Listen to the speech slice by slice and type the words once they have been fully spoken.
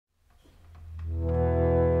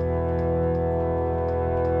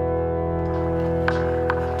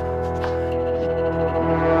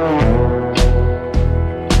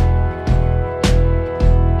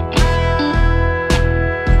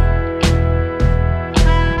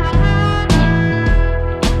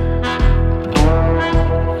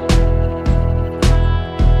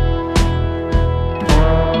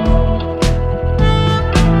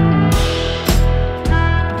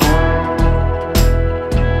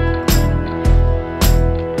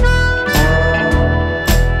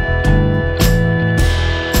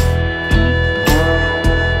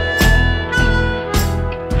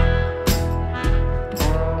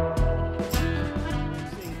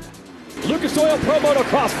Oil Pro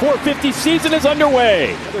Motocross 450 season is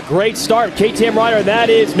underway. Another great start, KTM rider, and that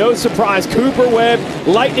is no surprise. Cooper Webb,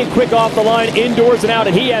 lightning quick off the line, indoors and out,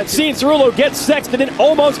 and he has seen Cerullo get Sexton and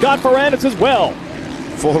almost got Ferrandis as well.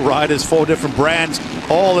 4 riders, 4 different brands,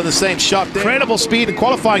 all in the same shot. Incredible speed in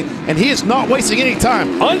qualifying, and he is not wasting any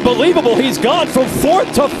time. Unbelievable, he's gone from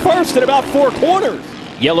 4th to 1st in about 4 corners.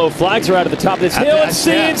 Yellow flags are out at the top of this hill, and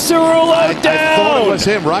seeing Cerullo down. I thought it was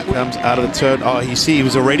him, right? Comes out of the turn. Oh, you see, he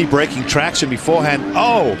was already breaking traction beforehand.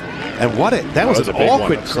 Oh, and that was an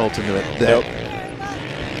awkward result into it. Yep.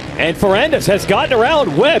 And Ferrandis has gotten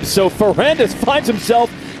around Webb, so Ferrandis finds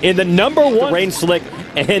himself in the #1 rain slick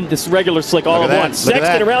and this regular slick all at once.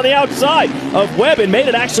 Sexton around the outside of Webb and made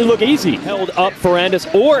it actually look easy. Held up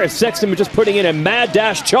Ferrandis, or if Sexton was just putting in a mad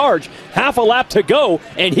dash charge, half a lap to go,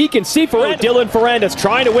 and he can see Ferrandis. Dylan Ferrandis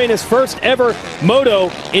trying to win his first ever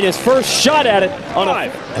moto in his first shot at it on a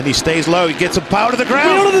 5. And he stays low, he gets some power to the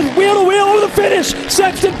ground. Wheel to wheel over the finish.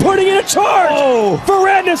 Sexton putting in a charge. Oh.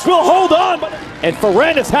 Ferrandis will hold on, and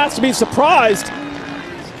Ferrandis has to be surprised.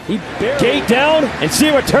 He gate down, and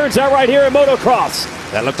see what turns out right here in Motocross.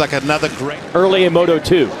 That looked like another great early in Moto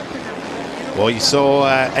 2. Well, you saw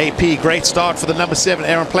AP, great start for the #7,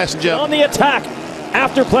 Aaron Plessinger. On the attack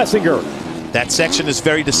after Plessinger. That section is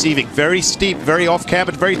very deceiving, very steep, very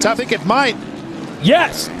off-cambered, very tough. I think it might.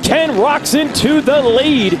 Yes, Ken Roczen to the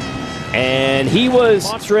lead. And he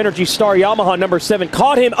was Monster Energy Star Yamaha #7,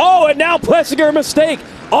 caught him. Oh, and now Plessinger, mistake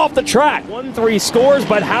off the track. 1-3 scores,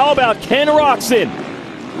 but how about Ken Roczen?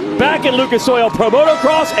 Back in Lucas Oil Pro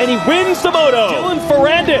Motocross, and he wins the moto. Dylan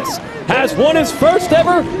Ferrandis has won his first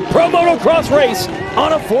ever Pro Motocross race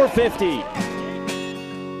on a 450.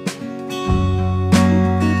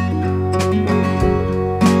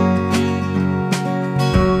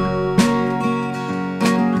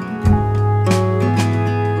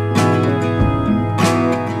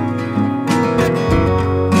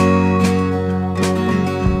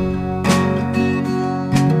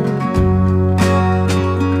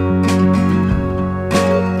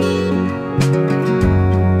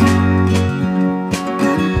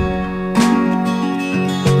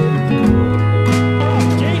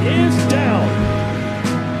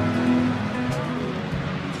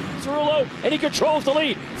 And he controls the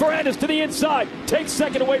lead. Ferrandis to the inside, takes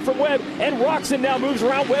second away from Webb, and Roczen now moves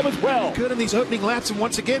around Webb as well. Good in these opening laps, and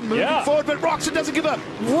once again moving forward, but Roczen doesn't give up.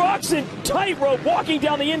 Roczen, tightrope, walking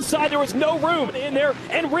down the inside. There was no room in there,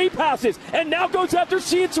 and repasses, and now goes after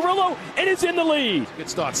Cerullo, and is in the lead. Good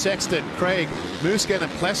start. Sexton, Craig, Musken,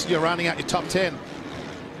 and Plessinger rounding out your top 10.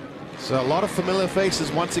 So a lot of familiar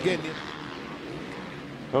faces once again.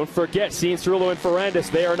 Don't forget, Cerullo and Ferrandis,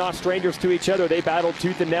 they are not strangers to each other. They battled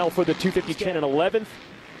tooth and nail for the 250 10 and 11th.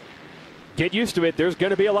 Get used to it. There's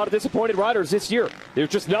going to be a lot of disappointed riders this year. There's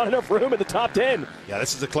just not enough room in the top 10. Yeah,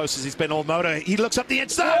 this is the closest he's been all moto. He looks up the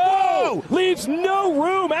inside. Whoa! Leaves no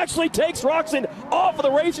room. Actually takes Roczen off of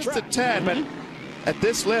the racetrack. Just a tad, but at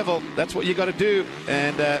this level, that's what you got to do.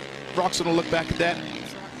 And Roczen will look back at that.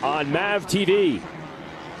 On MAV TV.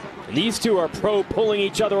 These two are pro pulling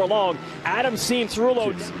each other along. Adam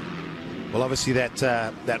Cerullo. Well, obviously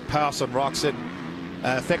that pass on Roczen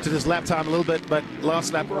affected his lap time a little bit, but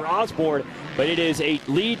last lap for Osborne. But it is a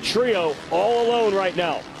lead trio all alone right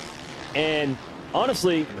now. And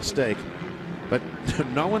honestly, mistake. But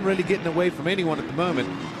no one really getting away from anyone at the moment.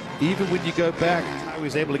 Even when you go back, I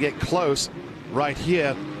was able to get close right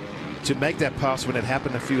here to make that pass when it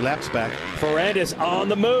happened a few laps back. Ferrandis on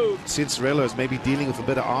the move. Cerullo is maybe dealing with a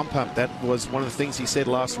bit of arm pump. That was one of the things he said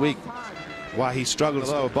last week, why he struggled with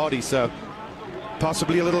the lower body. So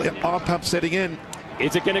possibly a little arm pump setting in.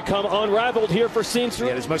 Is it going to come unraveled here for Cerullo?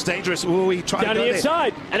 Yeah, it's most dangerous. Ooh, he tried down to the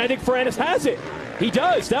inside, and I think Ferrandis has it. He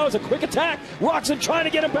does. That was a quick attack. Roczen trying to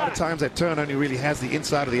get him back. A lot of times that turn only really has the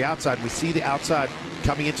inside or the outside. We see the outside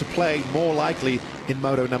coming into play more likely in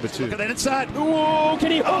Moto #2. Look at that inside. Ooh,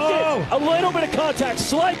 can he hook it? A little bit of contact,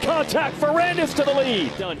 slight contact. Ferrandis to the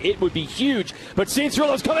lead. Done. It would be huge, but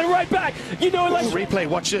Cerullo's coming right back. You know, let's replay.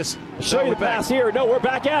 Watch this. Show you the pass here. No, we're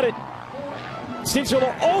back at it.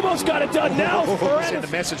 Cerullo almost got it done now. Send a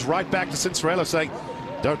message right back to Cerullo saying,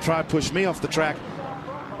 "Don't try to push me off the track."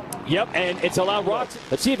 Yep, and it's allowed Roczen.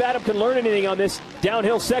 Let's see if Adam can learn anything on this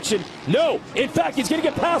downhill section. No, in fact, he's going to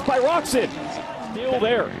get passed by Roczen. Still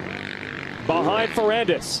there, behind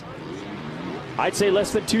Ferrandis. I'd say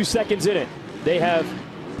less than 2 seconds in it. They have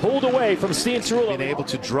pulled away from Cerullo. Been able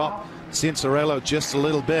to drop Cerullo just a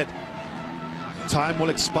little bit. Time will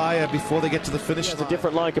expire before they get to the finish line. It's a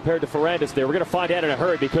different line compared to Ferrandis there. We're going to find out in a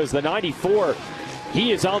hurry because the 94,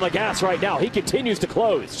 he is on the gas right now. He continues to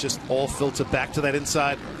close. It's just all filtered back to that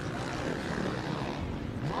inside.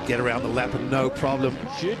 get around the lap with no problem.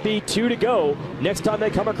 Should be 2 to go next time they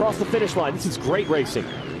come across the finish line. This is great racing.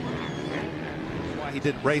 He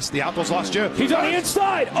did race the outdoors last year. He's on the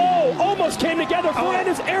inside. Oh, almost came together.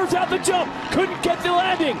 Ferrandis airs out the jump. Couldn't get the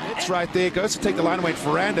landing. It's right there. Goes to take the line away.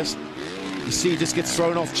 Ferrandis, you see, he just gets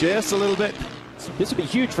thrown off just a little bit. This would be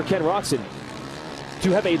huge for Ken Roczen.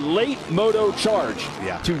 To have a late moto charge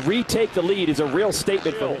to retake the lead is a real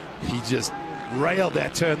statement for him. He just railed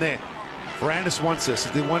that turn there. Ferrandis wants this.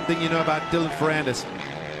 The one thing you know about Dylan Ferrandis,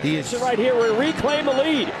 he is right here. We reclaim the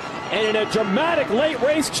lead, and in a dramatic late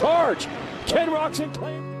race charge, Ken Roczen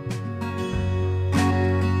claims.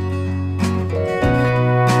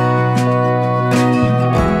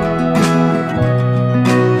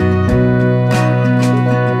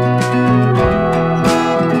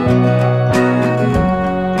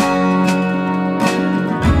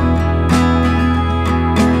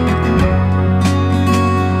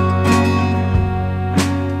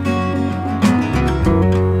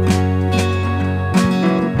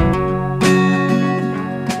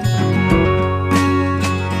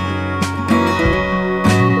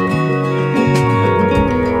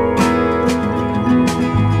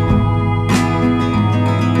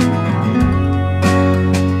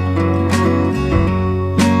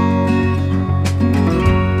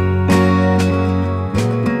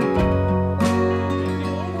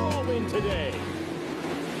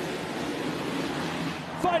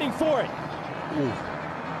 Fighting for it. Ooh.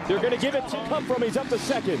 They're going to give it to come from. He's up to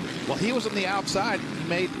second. Well, he was on the outside. He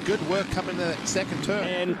made good work coming to that second turn.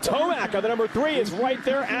 And Tomac on the number 3 is right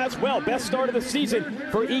there as well. Best start of the season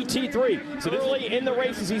for ET3. So early in the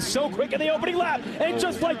races, he's so quick in the opening lap. And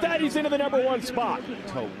just like that, he's into the number 1 spot.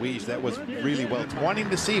 Oh, weesh, that was really well. Wanting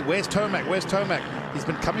to see, where's Tomac? Where's Tomac? He's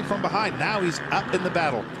been coming from behind. Now he's up in the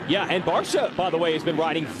battle. Yeah, and Barsha, by the way, has been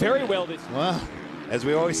riding very well this year. Well, as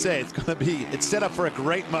we always say, it's set up for a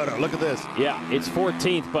great moto. Look at this. Yeah, it's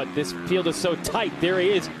 14th, but this field is so tight. There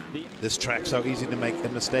he is. This track so easy to make a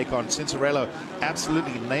mistake on. Cincerello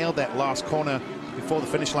absolutely nailed that last corner before the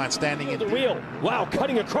finish line, standing in the wheel. Wow,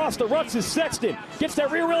 cutting across the ruts is Sexton. Gets that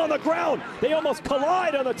rear wheel on the ground. They almost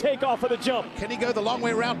collide on the takeoff of the jump. Can he go the long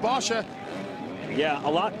way around Barsha? Yeah,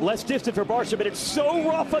 a lot less distant for Barsha, but it's so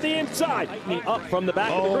rough on the inside. Up from the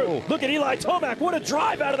back of the group. Look at Eli Tomac. What a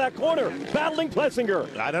drive out of that corner. Battling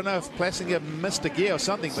Plessinger. I don't know if Plessinger missed a gear or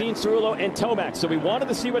something. Seen Cerullo and Tomac. So we wanted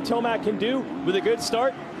to see what Tomac can do with a good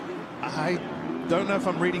start. I don't know if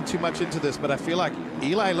I'm reading too much into this, but I feel like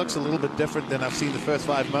Eli looks a little bit different than I've seen the first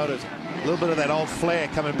 5 motors. A little bit of that old flair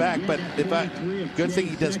coming back, but good thing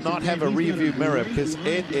he does not have a rear view mirror because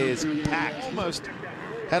it is packed. Almost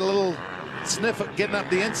had a little sniff at getting up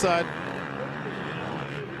the inside.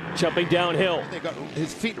 Jumping downhill. They got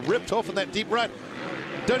his feet ripped off in that deep rut.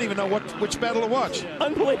 Don't even know which battle to watch.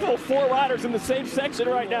 Unbelievable, 4 riders in the same section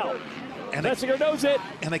right now. And Plessinger knows it.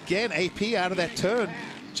 And again, AP out of that turn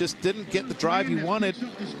just didn't get the drive he wanted.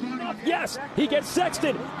 Yes, he gets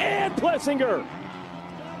Sexton and Plessinger.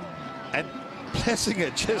 And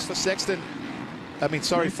Plessinger, just for Sexton, I mean,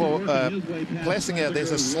 sorry for Plessinger, there's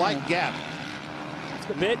a slight gap.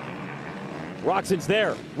 A bit. Roczen's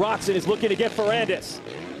there. Roczen is looking to get Ferrandis.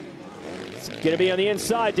 It's going to be on the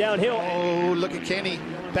inside, downhill. Oh, look at Kenny.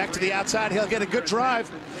 Back to the outside. He'll get a good drive.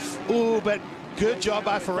 Ooh, but good job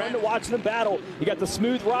by Ferrandis. To watch them battle. You got the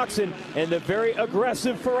smooth Roczen and the very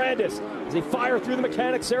aggressive Ferrandis as they fire through the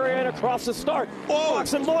mechanics area and across the start. Oh,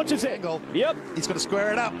 Roczen launches it. Yep. He's going to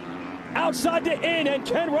square it up. Outside to in, and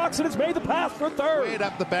Ken Roczen has made the pass for third. Right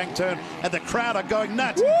up the bank turn, and the crowd are going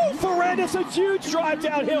nuts. Woo! Ferrandis, a huge drive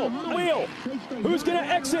downhill. Wheel. Who's going to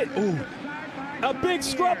exit? Ooh. A big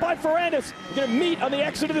scrub by Ferrandis. Going to meet on the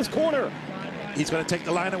exit of this corner. He's going to take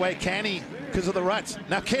the line away. Can he? Because of the ruts.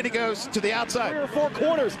 Now Kenny goes to the outside. 3 or 4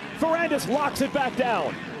 corners. Ferrandis locks it back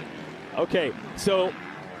down. Okay, so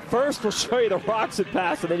first we'll show you the Roczen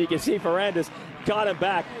pass, and then you can see Ferrandis got him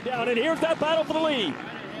back down. And here's that battle for the lead.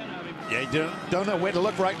 Yeah, you don't know where to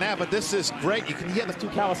look right now, but this is great. You can hear the 2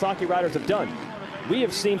 Kawasaki riders have done. We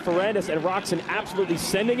have seen Ferrandis and Roczen absolutely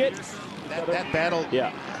sending it. That battle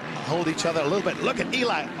hold each other a little bit. Look at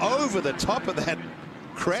Eli over the top of that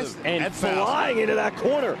crest and flying into that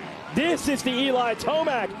corner. This is the Eli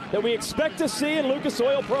Tomac that we expect to see in Lucas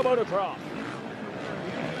Oil Pro Motocross.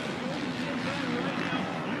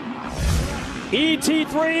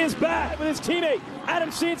 ET3 is back with his teammate Adam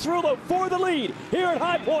Cincerullo for the lead here at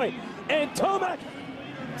High Point. And Tomac,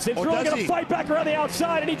 Cincerullo going to fight back around the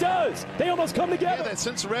outside, and he does. They almost come together. Yeah, that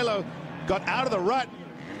Cincerello got out of the rut,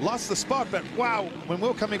 lost the spot, but wow, when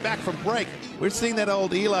we're coming back from break, we're seeing that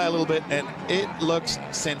old Eli a little bit, and it looks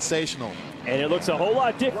sensational. And it looks a whole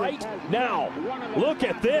lot different. Right now, look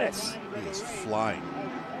at this. He is flying.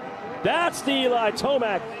 That's the Eli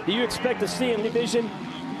Tomac that you expect to see in division.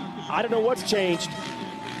 I don't know what's changed,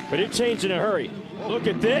 but it changed in a hurry. Look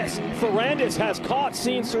at this. Ferrandis has caught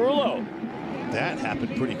Cianciarulo. That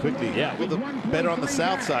happened pretty quickly. Yeah. With the better on the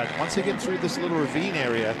south side. Once they get through this little ravine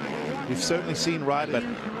area, we've certainly seen but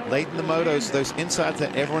late in the motos, those insides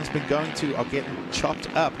that everyone's been going to are getting chopped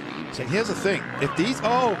up. So here's the thing. If these,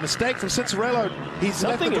 mistake from Cianciarulo. He's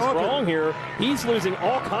left the Something is door wrong here. He's losing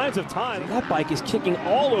all kinds of time. That bike is kicking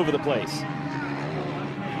all over the place.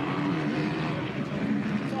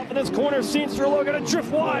 In this corner, Cianciarulo going to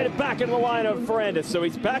drift wide and back in the line of Ferrandis. So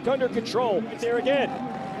he's back under control. Right there again.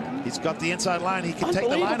 He's got the inside line. He can take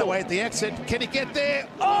the line away at the exit. Can he get there?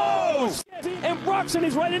 Oh! And Roczen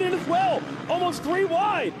is right in it as well. Almost 3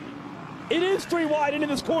 wide. It is 3 wide into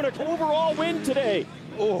this corner. Overall win today.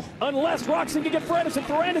 Oh. Unless Roczen can get Ferrandis, and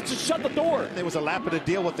Ferrandis just shut the door. There was a lap of a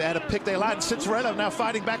deal with that to pick their line. Cianciarulo now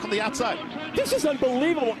fighting back on the outside. This is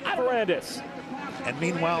unbelievable. Ferrandis. And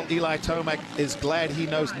meanwhile, Eli Tomac is glad he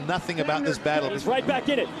knows nothing about this battle. He's right back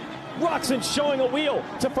in it. Roczen showing a wheel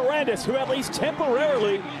to Ferrandis, who at least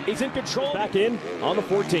temporarily is in control. Back in on the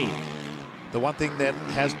 14. The one thing that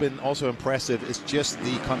has been also impressive is just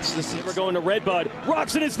the consistency. We're going to Redbud.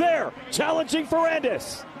 Roczen is there, challenging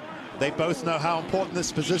Ferrandis. They both know how important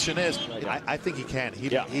this position is. I think he can.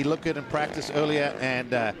 He looked good in practice earlier,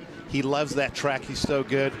 and he loves that track. He's so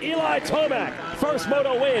good. Eli Tomac, first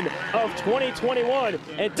moto win of 2021.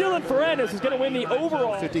 And Dylan Ferrandis is going to win the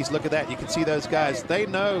overall. 50s, look at that. You can see those guys. They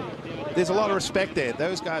know there's a lot of respect there.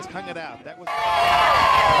 Those guys hung it out. That was...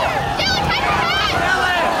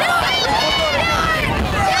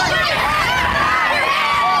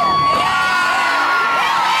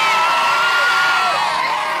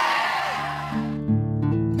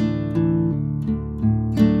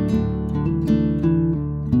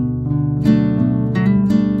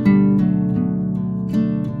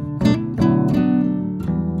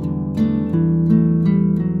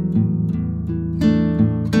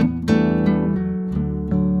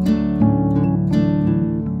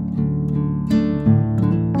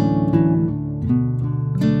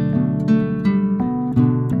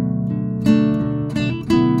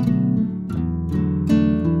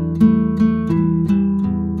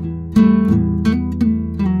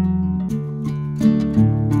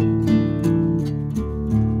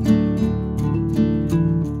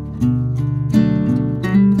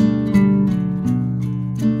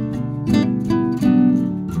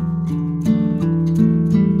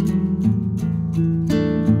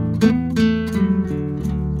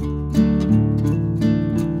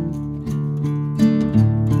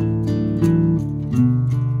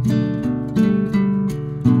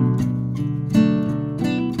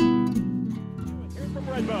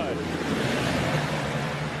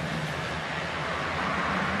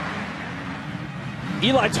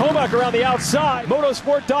 Eli Tomac around the outside.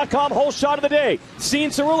 Motorsport.com whole shot of the day.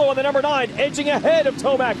 Cianciarulo on the number 9, edging ahead of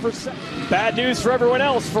Tomac for bad news for everyone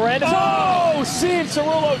else. Ferrandis. Oh!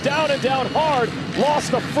 Cianciarulo down and down hard.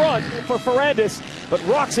 Lost the front for Ferrandis, but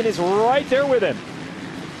Roczen is right there with him.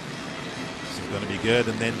 This is going to be good,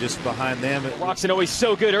 and then just behind them. Roczen always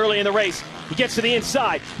so good early in the race. He gets to the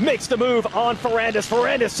inside, makes the move on Ferrandis.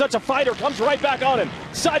 Ferrandis, such a fighter, comes right back on him.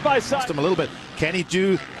 Side by side. Him a little bit. Can he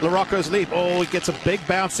do Larocco's leap? Oh, he gets a big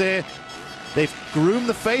bounce there. They've groomed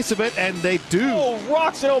the face of it, and they do. Oh,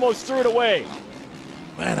 Roczen almost threw it away.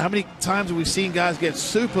 Man, how many times have we seen guys get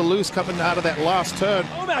super loose coming out of that last turn?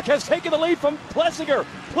 Tomac has taken the lead from Plessinger.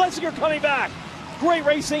 Plessinger coming back. Great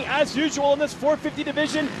racing as usual in this 450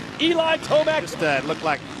 division. Eli Tomac. Just looked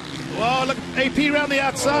like, whoa, look, AP around the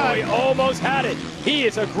outside. Oh, he almost had it. He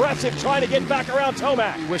is aggressive trying to get back around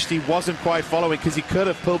Tomac. He wished he wasn't quite following because he could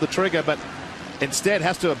have pulled the trigger, but instead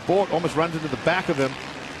has to abort, almost runs into the back of him.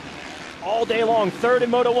 All day long, third in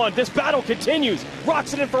Moto 1. This battle continues.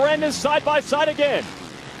 Roczen and Ferrandis side by side again.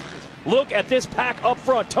 Look at this pack up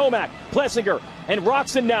front. Tomac, Plessinger, and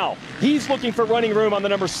Roczen now. He's looking for running room on the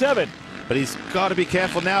number 7. But he's got to be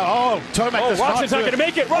careful now. Oh, Tomac Roczen's not going to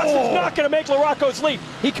make it. Roczen's not going to make Larocco's leap.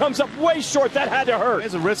 He comes up way short. That had to hurt.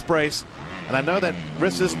 There's a wrist brace, and I know that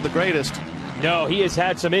wrist isn't the greatest. No, he has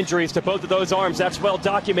had some injuries to both of those arms. That's well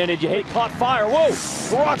documented. You hate caught fire. Whoa!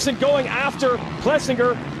 Roczen going after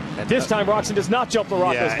Plessinger. And this time, Roczen does not jump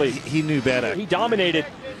Larocco's lead. He knew better. He dominated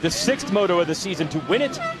the 6th moto of the season to win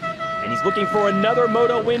it, and he's looking for another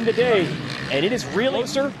moto win today. And it is really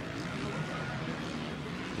closer.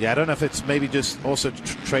 Yeah, I don't know if it's maybe just also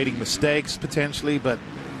trading mistakes potentially, but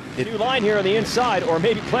new line here on the inside, or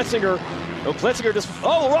maybe Plessinger. Oh, Plessinger just.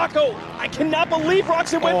 Oh, Larocco! I cannot believe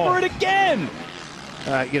Roczen went for it again.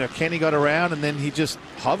 Kenny got around, and then he just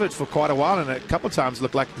hovered for quite a while, and a couple of times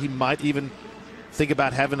looked like he might even think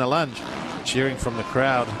about having a lunge. Cheering from the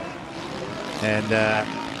crowd. And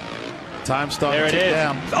time starting to tick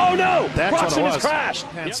down. Oh no! That's what it was. Has crashed.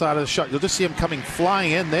 Hand side of the shot. You'll just see him coming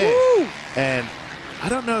flying in there. Woo! And I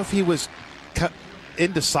don't know if he was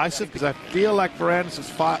indecisive, because I feel like Ferrandis is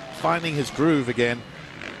finding his groove again.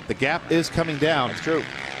 The gap is coming down. That's true.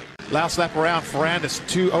 Last lap around, Ferrandis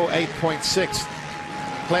 2:08.6.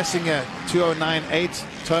 Plessinger 2:09.8.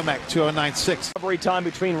 Tomac 2:09.6. Every time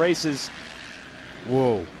between races.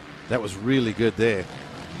 Whoa, that was really good there.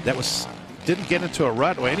 That was, didn't get into a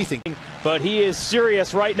rut or anything. But he is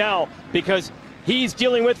serious right now because he's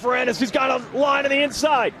dealing with Ferrandis, who's got a line on the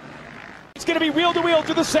inside. It's going to be wheel to wheel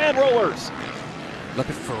to the sand rollers. Look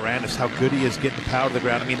at Ferrandis, how good he is getting the power to the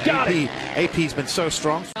ground. I mean, AP's been so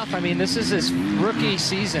strong. I mean, this is his rookie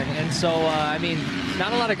season, and so, I mean,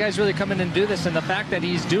 not a lot of guys really come in and do this, and the fact that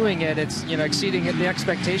he's doing it, it's, you know, exceeding the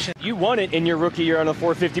expectation. You won it in your rookie year on the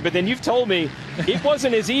 450, but then you've told me it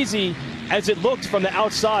wasn't as easy as it looked from the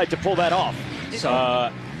outside to pull that off.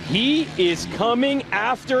 He is coming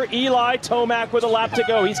after Eli Tomac with a lap to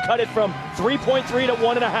go. He's cut it from 3.3 to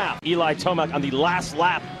 1.5. Eli Tomac on the last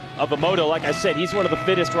lap of a moto. Like I said, he's one of the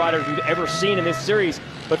fittest riders we've ever seen in this series,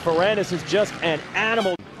 but Ferrandis is just an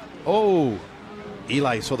animal. Oh,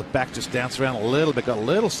 Eli, you saw the back just dance around a little bit, got a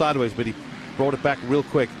little sideways, but he brought it back real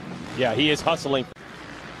quick. Yeah, he is hustling.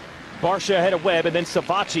 Barsha ahead of Webb, and then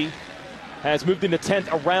Savacci has moved into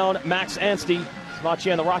 10th around Max Anstey.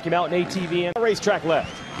 Savacci on the Rocky Mountain ATV and a racetrack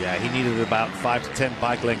left. Yeah, he needed about 5 to 10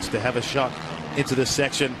 bike lengths to have a shot into this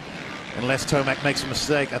section, unless Tomac makes a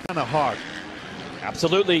mistake. That's kind of hard.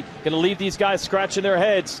 Absolutely. Going to leave these guys scratching their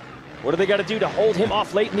heads. What do they got to do to hold him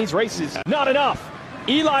off late in these races? Not enough.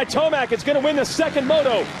 Eli Tomac is going to win the second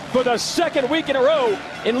moto for the second week in a row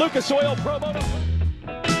in Lucas Oil Pro Moto.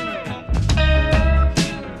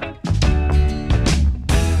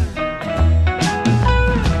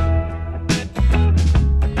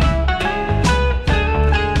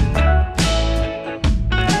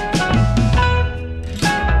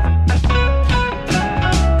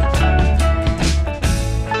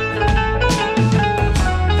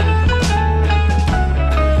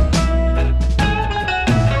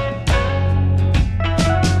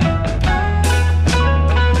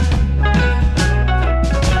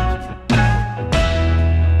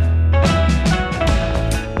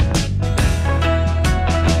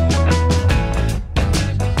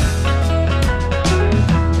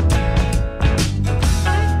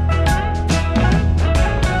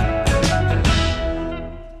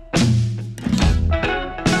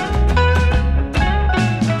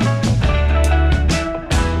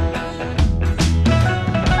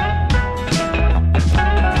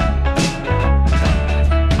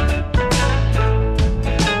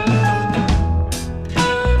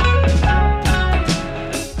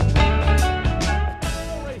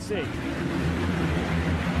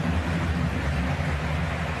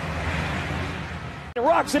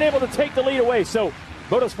 Roczen able to take the lead away, so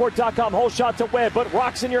motorsport.com whole shot to Webb, but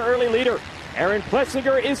Roczen your early leader. Aaron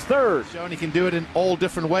Plessinger is third. Showing he can do it in all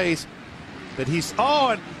different ways, but he's,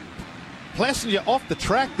 and Plessinger off the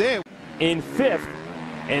track there. In fifth,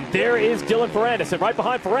 and there is Dylan Ferrandis, and right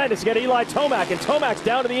behind Ferrandis you got Eli Tomac, and Tomac's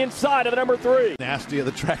down to the inside of the number 3. The nastier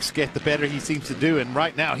the tracks get, the better he seems to do, and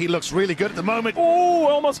right now he looks really good at the moment. Oh,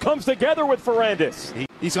 almost comes together with Ferrandis.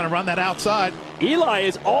 He's going to run that outside. Eli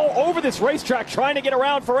is all over this racetrack trying to get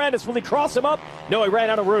around Ferrandis. Will he cross him up? No, he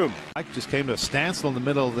ran out of room. Mike just came to a standstill in the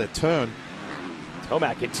middle of the turn.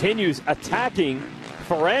 Tomac continues attacking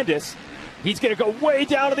Ferrandis. He's going to go way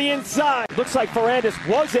down to the inside. Looks like Ferrandis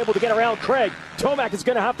was able to get around Craig. Tomac is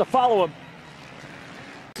going to have to follow him.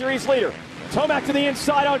 Series leader. Tomac to the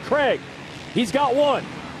inside on Craig. He's got one.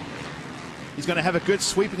 He's going to have a good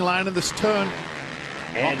sweeping line in this turn.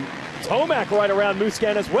 And Tomac right around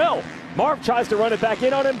Musquin as well. Marv tries to run it back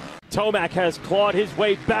in on him. Tomac has clawed his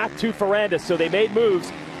way back to Ferrandis, so they made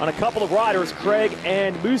moves on a couple of riders, Craig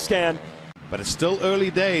and Musquin. But it's still early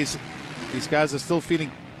days. These guys are still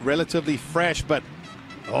feeling relatively fresh, but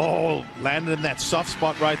landed in that soft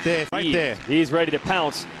spot right there. He's ready to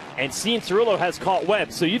pounce. And Cianciarulo has caught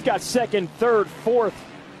Webb. So you've got second, third, fourth,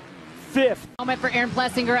 fifth. Moment for Aaron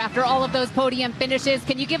Plessinger after all of those podium finishes.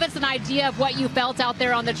 Can you give us an idea of what you felt out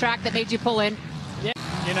there on the track that made you pull in? Yeah,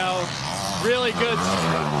 you know, really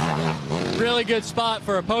good spot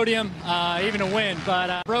for a podium, even a win,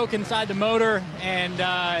 but broke inside the motor, and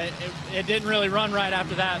it didn't really run right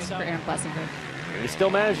after that. So. For Aaron Plessinger. He still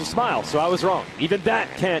managed to smile, so I was wrong. Even that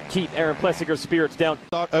can't keep Aaron Plessinger's spirits down.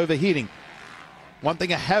 Start overheating. One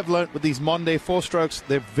thing I have learned with these Monday four-strokes,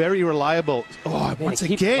 they're very reliable. Oh, once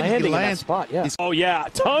again, he lands. Spot, yeah. Oh, yeah,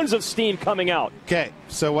 tons of steam coming out. Okay,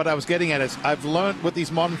 so what I was getting at is I've learned with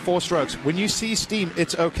these modern four-strokes, when you see steam,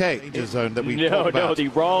 it's okay. Danger zone that we talk about. No, the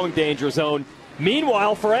wrong danger zone.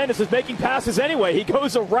 Meanwhile, Ferrandis is making passes anyway. He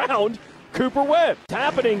goes around Cooper Webb. It's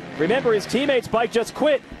happening. Remember, his teammate's bike just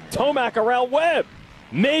quit. Tomac around Webb.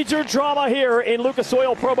 Major drama here in Lucas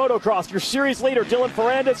Oil Pro Motocross. Your series leader, Dylan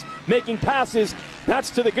Ferrandis, making passes. That's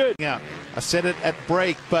to the good. Yeah, I said it at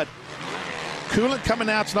break, but coolant coming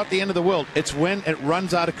out's not the end of the world. It's when it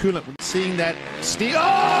runs out of coolant. We're seeing that steam.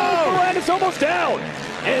 Oh! Ferrandis almost down.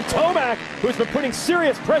 And Tomac, who's been putting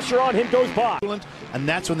serious pressure on him, goes by. And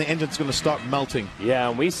that's when the engine's going to start melting. Yeah,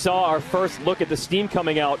 and we saw our first look at the steam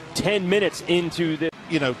coming out 10 minutes into the...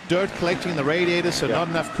 You know, dirt collecting in the radiator, so not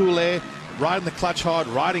enough cool air. Riding the clutch hard,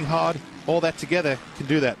 riding hard, all that together can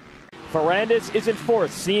do that. Ferrandis is in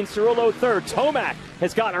fourth, Sean Cirillo third. Tomac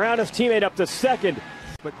has gotten around his teammate up to second.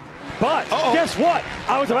 But guess what?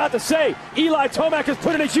 I was about to say, Eli Tomac has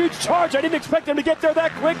put in a huge charge. I didn't expect him to get there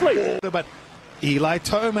that quickly. But Eli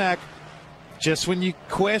Tomac, just when you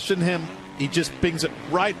question him, he just brings it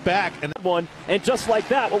right back. And just like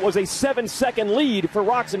that, what was a 7-second lead for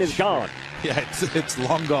Roczen is gone. Yeah, it's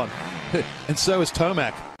long gone. And so is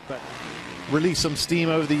Tomac. But released some steam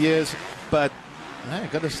over the years, but I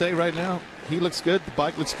got to say right now, he looks good. The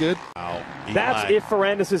bike looks good. Wow, that's if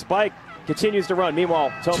Ferrandis' bike continues to run. Meanwhile,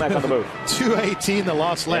 Tomac on the move. 2:18 the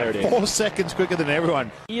last lap, 4 seconds quicker than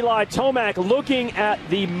everyone. Eli Tomac looking at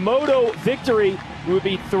the moto victory. It would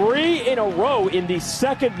be 3 in a row in the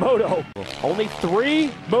second moto. Only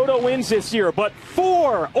 3 moto wins this year, but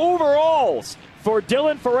 4 overalls for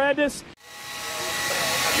Dylan Ferrandis.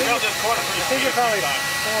 You think you're probably 4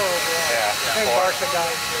 overall. Yeah. I think Barsha got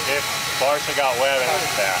it. If Barsha got Webb, and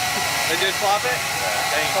They did flop it?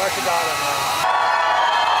 Yeah. Barsha got it.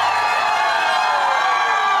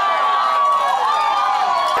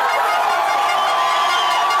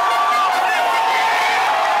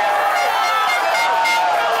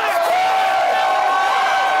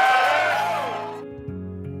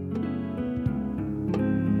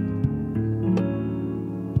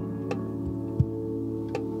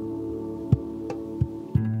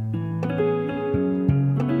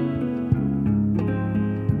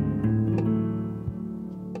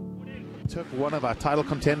 Took one of our title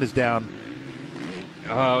contenders down.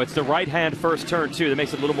 Oh, it's the right-hand first turn, too. That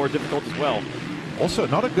makes it a little more difficult as well. Also,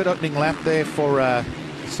 not a good opening lap there for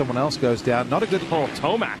someone else goes down. Not a good... Oh,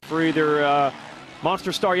 Tomac for either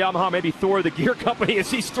Monster Star Yamaha, maybe Thor, the gear company, as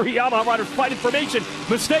these 3 Yamaha riders fight information.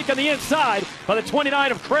 Mistake on the inside by the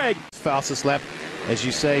 29 of Craig. Fastest lap, as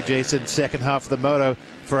you say, Jason, second half of the moto.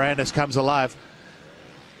 Ferrandis comes alive.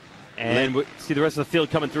 And we see the rest of the field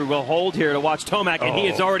coming through. We'll hold here to watch Tomac, and he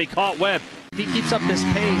has already caught Webb. If he keeps up this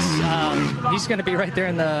pace, he's going to be right there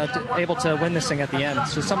in able to win this thing at the end.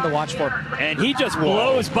 So something to watch for. And he just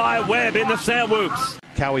blows by Webb in the sand whoops.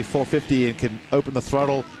 Cowie 450 and can open the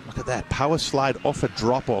throttle. Look at that power slide off a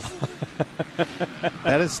drop off.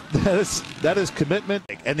 that is commitment.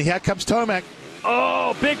 And here comes Tomac.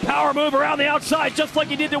 Oh, big power move around the outside, just like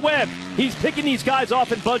he did to Webb. He's picking these guys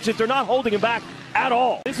off in bunches. They're not holding him back at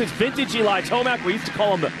all. This is vintage Eli Tomac. We used to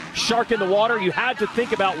call him the shark in the water. You had to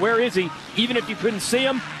think about where is he, even if you couldn't see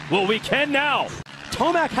him. Well, we can now.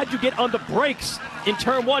 Tomac had to get on the brakes in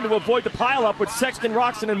turn 1 to avoid the pileup with Sexton,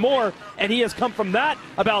 Roczen, and more, and he has come from that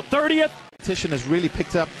about 30th. Competition has really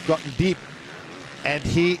picked up, gotten deep, and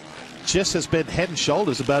he just has been head and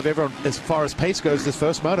shoulders above everyone as far as pace goes this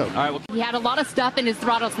first moto. All right, well, he had a lot of stuff in his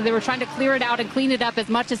throttle, so they were trying to clear it out and clean it up as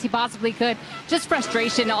much as he possibly could. Just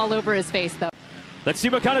frustration all over his face, though. Let's see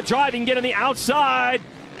what kind of drive he can get on the outside.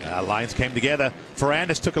 Lines came together.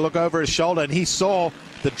 Ferrandis took a look over his shoulder, and he saw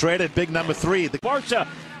the dreaded big number 3. Barsha,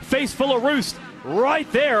 face full of roost,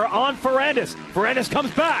 right there on Ferrandis. Ferrandis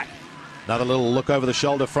comes back. Another little look over the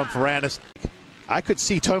shoulder from Ferrandis. I could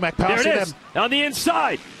see Tomac passing there it is, him. on the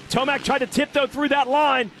inside. Tomac tried to tiptoe through that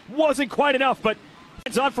line. Wasn't quite enough, but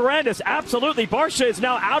it's on Ferrandis. Absolutely. Barsha is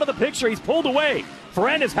now out of the picture. He's pulled away.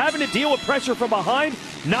 Ferrandis having to deal with pressure from behind.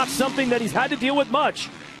 Not something that he's had to deal with much.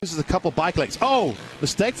 This is a couple bike legs. Oh,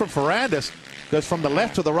 mistake from Ferrandis. Goes from the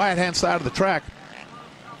left to the right-hand side of the track.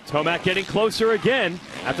 Tomac getting closer again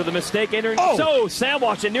after the mistake entering. Oh. So,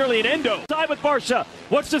 sandwich and nearly an endo. Side with Barsha.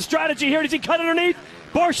 What's the strategy here? Does he cut underneath?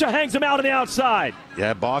 Barsha hangs him out on the outside.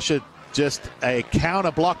 Yeah, Barsha just a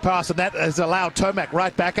counter block pass, and that has allowed Tomac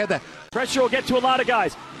right back at that. Pressure will get to a lot of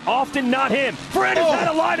guys. Often not him. Ferrandis had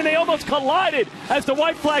a line, and they almost collided as the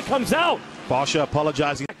white flag comes out. Barsha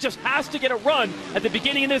apologizing. Just has to get a run at the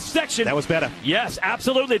beginning of this section. That was better. Yes,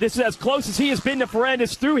 absolutely. This is as close as he has been to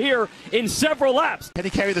Ferrandis through here in several laps. Can he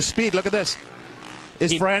carry the speed? Look at this.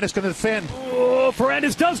 Is Ferrandis going to defend? Oh,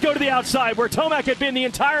 Ferrandis does go to the outside where Tomac had been the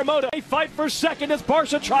entire moto. A fight for second as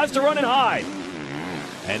Barsha tries to run it high.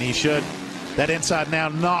 And he should. That inside now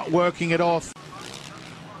not working at all.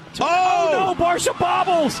 Oh no, Barsha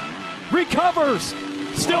bobbles. Recovers.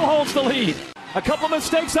 Still holds the lead. A couple of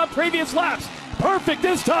mistakes on previous laps. Perfect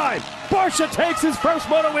this time. Barsha takes his first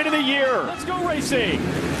moto win of the year. Let's go racing.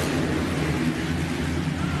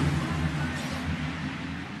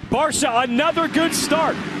 Barsha, another good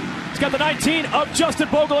start. He's got the 19 of Justin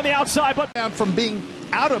Bogle on the outside, but Down from being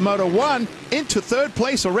out of Moto 1 into third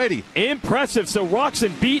place already. Impressive. So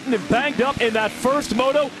Roczen beaten and banged up in that first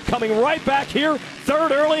moto, coming right back here,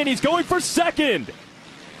 third early, and he's going for second.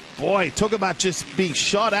 Boy, talk about just being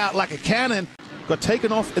shot out like a cannon. Got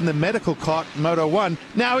taken off in the medical cart in Moto 1.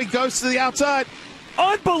 Now he goes to the outside.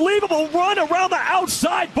 Unbelievable run around the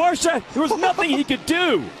outside, Barsha. There was nothing he could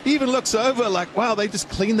do. He even looks over like, wow, they just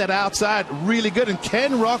cleaned that outside really good. And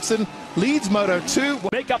Ken Roczen leads Moto 2.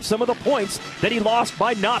 Make up some of the points that he lost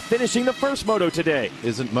by not finishing the first moto today.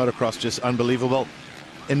 Isn't motocross just unbelievable?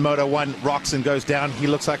 In Moto 1, Roczen goes down. He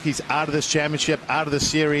looks like he's out of this championship, out of the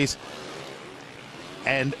series.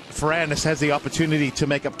 And Ferrandis has the opportunity to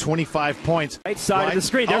make up 25 points. Right side of the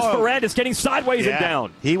screen. There's Ferrandis getting sideways and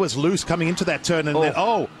down. He was loose coming into that turn. And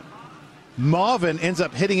then, Marvin ends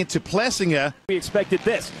up hitting into Plessinger. We expected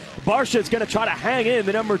this. Barsha is going to try to hang in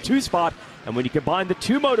the number 2 spot. And when you combine the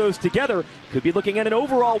two motos together, could be looking at an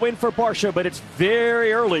overall win for Barsha, but it's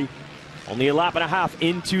very early. Only a lap and a half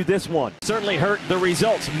into this one. Certainly hurt the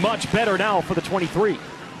results. Much better now for the 23.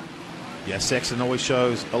 Yeah, Sexton always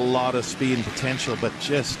shows a lot of speed and potential, but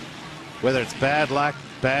just whether it's bad luck,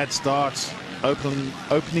 bad starts,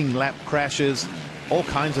 opening lap crashes, all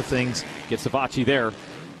kinds of things. Get Savacci there.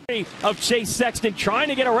 Of Chase Sexton trying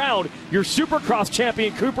to get around your Supercross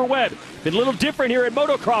champion Cooper Webb. Been a little different here in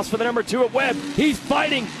Motocross for the number 2 of Webb. He's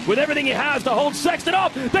fighting with everything he has to hold Sexton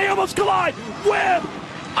up. They almost collide. Webb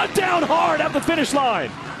down hard at the finish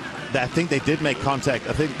line. I think they did make contact.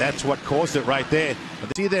 I think that's what caused it right there.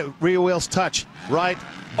 See that rear wheels touch right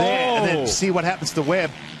there, and then see what happens to Webb.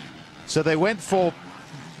 So they went for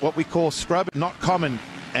what we call scrub, not common,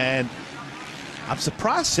 and I'm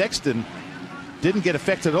surprised Sexton didn't get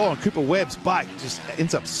affected at all, and Cooper Webb's bike just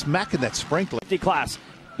ends up smacking that sprinkler. Class.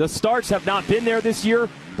 The starts have not been there this year,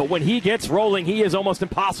 but when he gets rolling, he is almost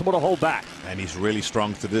impossible to hold back. And he's really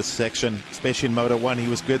strong to this section, especially in Moto 1. He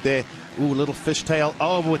was good there. Ooh, little fishtail.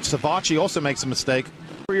 Oh, which Savacci also makes a mistake.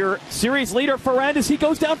 For your series leader, Ferrandis, he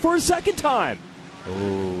goes down for a second time.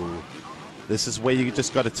 Ooh, this is where you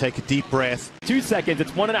just got to take a deep breath. 2 seconds,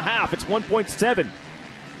 it's 1.5, it's 1.7.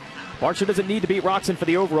 Barsha doesn't need to beat Roczen for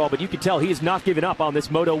the overall, but you can tell he is not giving up on this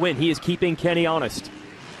moto win. He is keeping Kenny honest.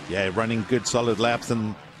 Yeah, running good solid laps,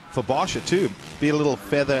 and for Barsha too, be a little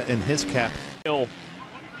feather in his cap.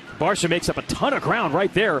 Barsha makes up a ton of ground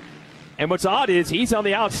right there, and what's odd is he's on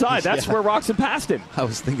the outside. That's where Roczen passed him. I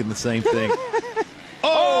was thinking the same thing.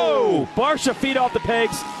 Barsha feet off the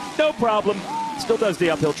pegs, no problem. Still does the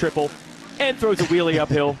uphill triple and throws a wheelie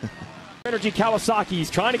uphill. Energy Kawasaki's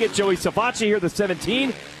trying to get Joey Savacci here, the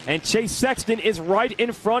 17, and Chase Sexton is right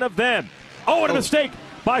in front of them. And a mistake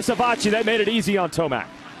by Savacci. That made it easy on Tomac.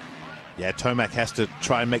 Yeah, Tomac has to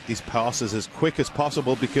try and make these passes as quick as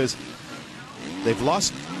possible because they've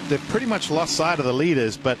pretty much lost sight of the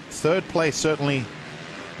leaders, but third place certainly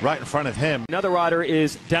right in front of him. Another rider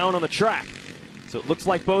is down on the track. So it looks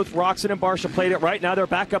like both Roczen and Barsha played it right. Now they're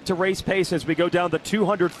back up to race pace as we go down the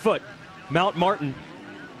 200-foot Mount Martin.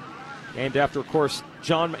 Named after, of course,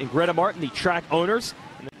 John and Greta Martin, the track owners.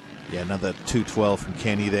 Yeah, another 2:12 from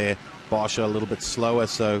Kenny there. Barsha a little bit slower,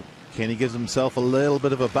 so Kenny gives himself a little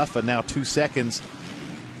bit of a buffer, now 2 seconds.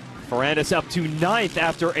 Ferrandis up to 9th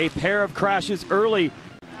after a pair of crashes early.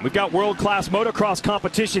 We've got world-class motocross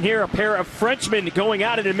competition here. A pair of Frenchmen going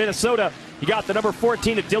at it in Minnesota. You got the number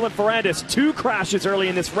 14 of Dylan Ferrandis. 2 crashes early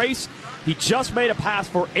in this race. He just made a pass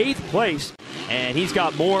for 8th place, and he's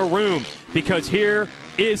got more room because here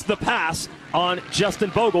is the pass on Justin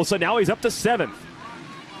Bogle. So now he's up to 7th.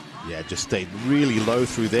 Yeah, just stayed really low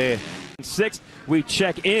through there. 6th, we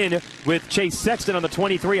check in with Chase Sexton on the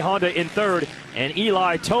 23 Honda in 3rd, and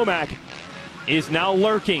Eli Tomac is now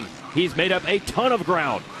lurking. He's made up a ton of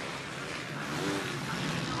ground.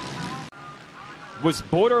 Was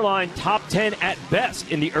borderline top 10 at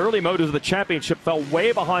best in the early motos of the championship, fell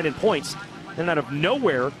way behind in points, and out of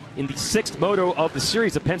nowhere in the 6th moto of the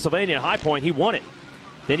series of Pennsylvania at High Point, he won it.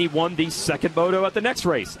 Then he won the 2nd moto at the next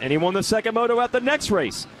race, and he won the 2nd moto at the next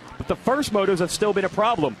race. But the first motos have still been a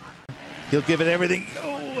problem. He'll give it everything.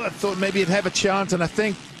 Oh, I thought maybe he'd have a chance, and I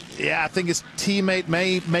think his teammate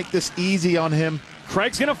may make this easy on him.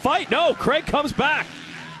 Craig's going to fight. No, Craig comes back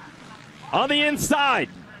on the inside.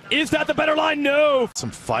 Is that the better line? No.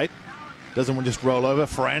 Some fight. Doesn't want to just roll over.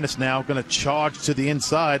 Ferrandis now going to charge to the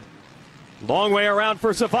inside. Long way around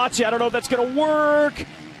for Savacci. I don't know if that's going to work.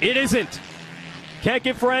 It isn't. Can't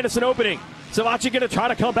give Ferrandis an opening. Savacci going to try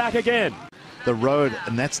to come back again. The road,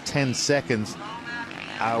 and that's 10 seconds.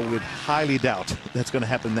 I would highly doubt that's going to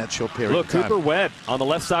happen in that short period Look, of time. Cooper Webb on the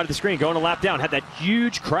left side of the screen going a lap down. Had that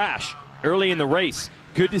huge crash early in the race.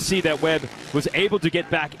 Good to see that Webb was able to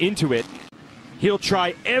get back into it. He'll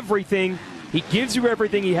try everything. He gives you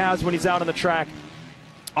everything he has when he's out on the track.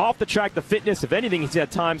 Off the track, the fitness, if anything, he's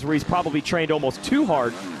had times where he's probably trained almost too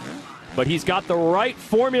hard. But he's got the right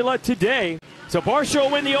formula today. So Barcia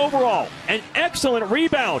will win the overall. An excellent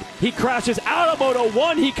rebound. He crashes out of Moto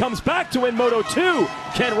 1. He comes back to win Moto 2.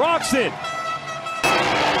 Ken Roczen.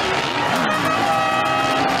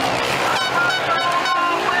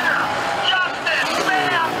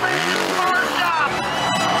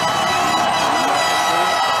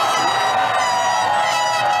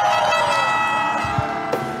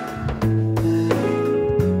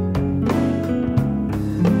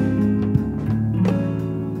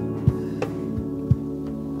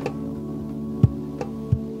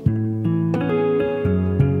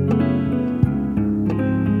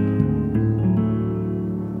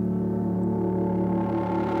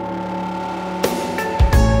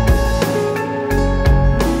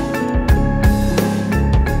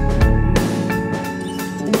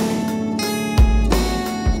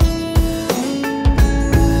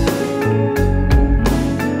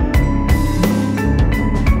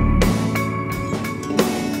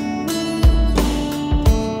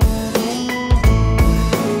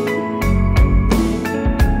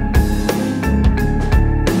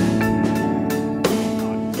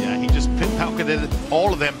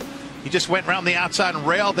 All of them. He just went around the outside and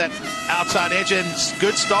railed that outside edge, and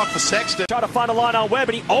good start for Sexton. Try to find a line on Webb,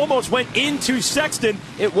 and he almost went into Sexton.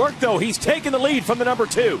 It worked, though. He's taken the lead from the number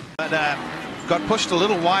 2. But got pushed a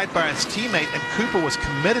little wide by his teammate, and Cooper was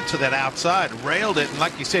committed to that outside, railed it, and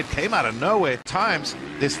like you said, came out of nowhere. Times,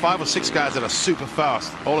 there's 5 or 6 guys that are super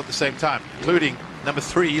fast, all at the same time, including number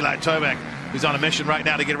 3, Eli Tomac, who's on a mission right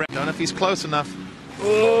now to get around. Don't know if he's close enough.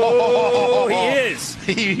 Oh, he is.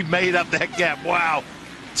 He made up that gap. Wow.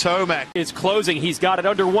 Tomac is closing. He's got it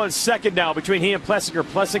under 1 second now between he and Plessinger.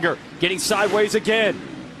 Plessinger getting sideways again.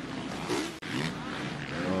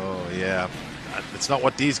 Oh, yeah. It's not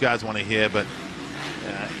what these guys want to hear, but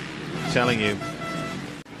I'm telling you,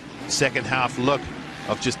 second half look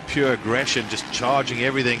of just pure aggression, just charging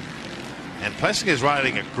everything. And Plessinger's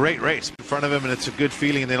riding a great race in front of him, and it's a good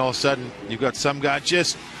feeling. And then all of a sudden, you've got some guy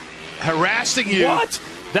just harassing you. What?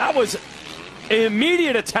 That was an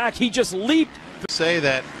immediate attack. He just leaped. Say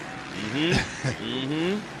that.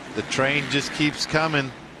 The train just keeps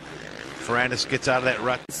coming. Ferrandis gets out of that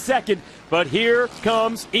rut. Second, but here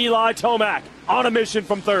comes Eli Tomac on a mission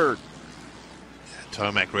from 3rd.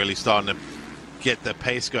 Tomac really starting to get the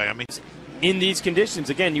pace going. I mean, in these conditions,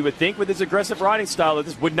 again, you would think with his aggressive riding style that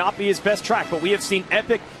this would not be his best track, but we have seen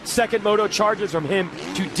epic second moto charges from him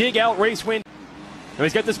to dig out race win. Now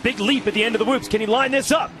he's got this big leap at the end of the whoops. Can he line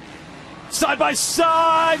this up? Side by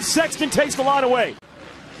side, Sexton takes the line away.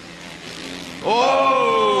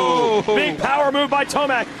 Oh! Big power move by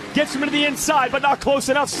Tomac. Gets him into the inside, but not close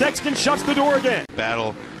enough. Sexton shuts the door again.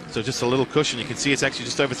 Battle. So just a little cushion. You can see it's actually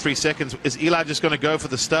just over 3 seconds. Is Eli just going to go for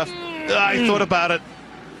the stuff? I thought about it.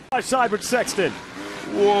 Side with Sexton.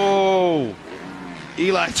 Whoa.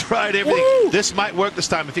 Eli tried everything. Woo! This might work this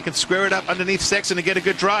time if he can square it up underneath Sexton and get a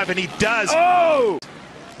good drive, and he does. Oh!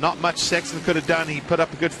 Not much Sexton could have done. He put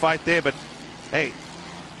up a good fight there, but hey,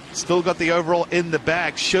 still got the overall in the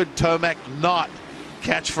bag. Should Tomac not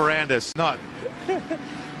catch Ferrandis? Not.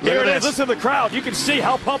 Here it is. Listen to the crowd. You can see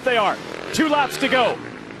how pumped they are. 2 laps to go.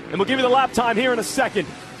 And we'll give you the lap time here in a second.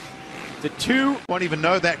 The 2. Won't even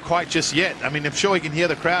know that quite just yet. I mean, I'm sure he can hear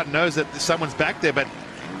the crowd, knows that someone's back there, but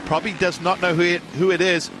probably does not know who it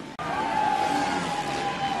is.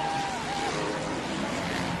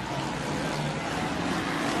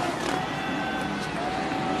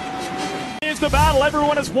 Here's the battle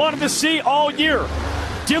everyone has wanted to see all year.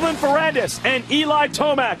 Dylan Ferrandis and Eli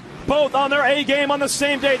Tomac, both on their A game on the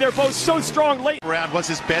same day. They're both so strong late. Round was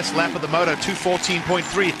his best lap of the moto,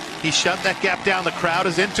 2:14.3. He shut that gap down. The crowd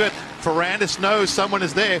is into it. Ferrandis knows someone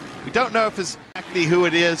is there. We don't know if it's exactly who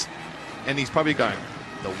it is, and he's probably going,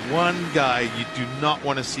 the one guy you do not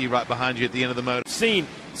want to see right behind you at the end of the moto. Seen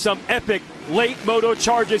some epic late moto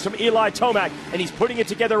charges from Eli Tomac, and he's putting it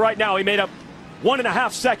together right now. He made up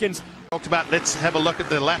 1.5 seconds. Talked about, let's have a look at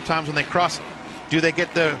the lap times when they cross. Do they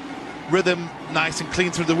get the rhythm nice and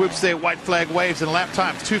clean through the whoops there? White flag waves and lap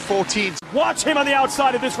times, 2:14. Watch him on the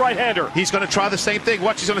outside of this right-hander. He's going to try the same thing.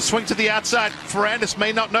 Watch, he's going to swing to the outside. Ferrandis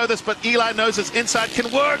may not know this, but Eli knows his inside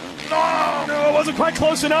can work. No, it wasn't quite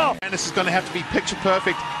close enough. Ferrandis is going to have to be picture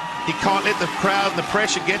perfect. He can't let the crowd and the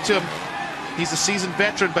pressure get to him. He's a seasoned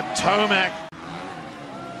veteran, but Tomac.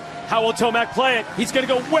 How will Tomac play it? He's going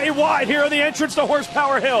to go way wide here on the entrance to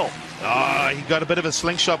Horsepower Hill. He got a bit of a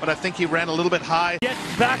slingshot, but I think he ran a little bit high. Get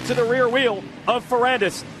back to the rear wheel of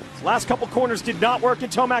Ferrandis. His last couple corners did not work in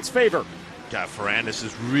Tomac's favor. God, Ferrandis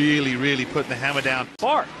is really putting the hammer down.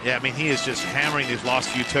 Far. Yeah, I mean, he is just hammering these last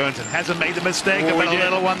few turns and hasn't made the mistake of a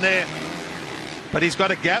little one there. But he's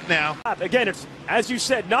got a gap now. Again, it's, as you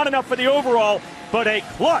said, not enough for the overall, but a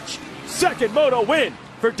clutch second moto win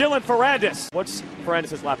for Dylan Ferrandis. What's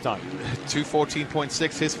Ferrandis' lap time?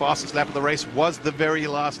 2:14.6. His fastest lap of the race was the very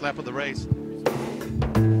last lap of the race.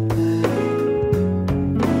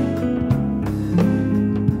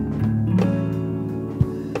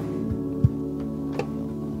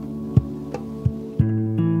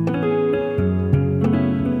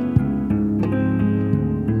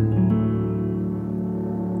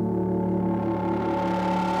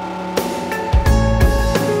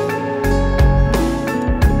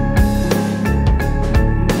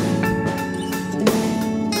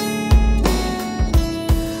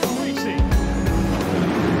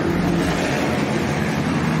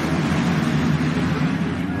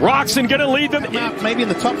 Roczen going to lead them maybe in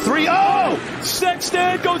the top three. Oh!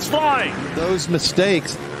 Sexton goes flying. Those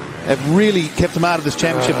mistakes have really kept him out of this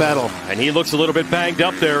championship battle. And he looks a little bit banged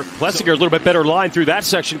up there. Plessinger a little bit better line through that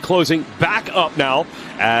section, closing back up now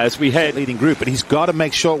as we head. Leading group, but he's got to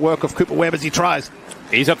make short work of Cooper Webb as he tries.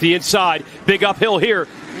 He's up the inside. Big uphill here.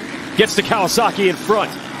 Gets the Kawasaki in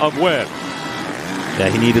front of Webb. Yeah,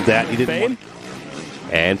 he needed that. He didn't want...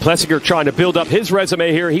 And Plessinger trying to build up his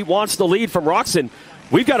resume here. He wants the lead from Roczen.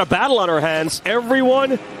 We've got a battle on our hands.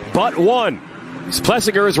 Everyone but one.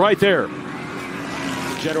 Plessinger is right there.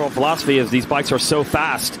 General philosophy is these bikes are so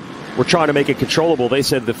fast, we're trying to make it controllable. They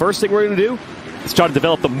said the first thing we're going to do is try to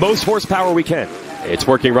develop the most horsepower we can. It's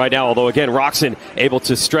working right now, although again, Roczen able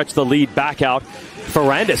to stretch the lead back out.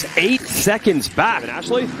 Ferrandis 8 seconds back. And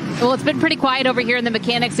Ashley? Well, it's been pretty quiet over here in the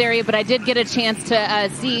mechanics area, but I did get a chance to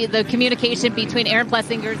see the communication between Aaron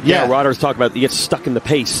Plessinger. Yeah, Rodder's talking about you get stuck in the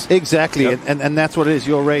pace. Exactly, yep. and that's what it is,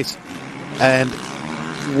 your race. And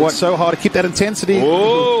what's so hard to keep that intensity.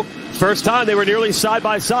 Oh, first time they were nearly side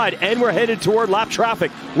by side, and we're headed toward lap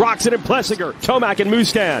traffic. Roczen and Plessinger, Tomac and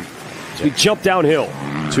Musquin. So we jump downhill.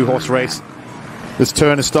 2-horse race. This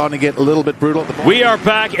turn is starting to get a little bit brutal at the bottom. We are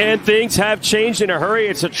back, and things have changed in a hurry.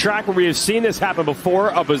 It's a track where we have seen this happen before,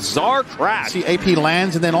 a bizarre crash. See, AP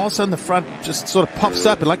lands, and then all of a sudden the front just sort of pops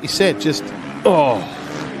up, and like you said, just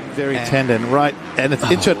very tendon, right? And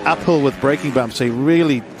it's into an uphill with braking bumps, so he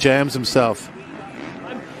really jams himself.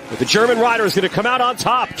 But the German rider is going to come out on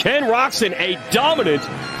top. Ken Roczen, a dominant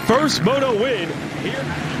first moto win here.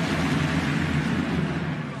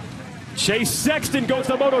 Chase Sexton goes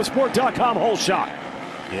to motorsport.com whole shot.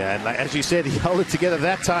 Yeah, and as you said, he held it together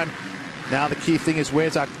that time. Now the key thing is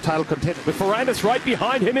where's our title contender? With Ferrandis right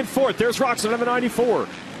behind him in fourth. There's Roczen on the 94.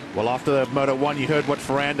 Well, after Moto 1, you heard what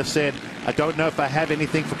Ferrandis said. I don't know if I have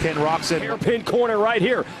anything for Ken Roczen. Hairpin corner right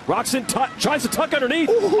here. Roczen tries to tuck underneath.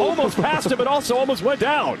 Almost passed him, but also almost went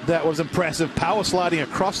down. That was impressive. Power sliding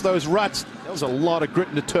across those ruts. That was a lot of grit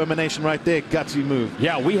and determination right there. Gutsy move.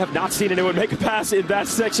 Yeah, we have not seen anyone make a pass in that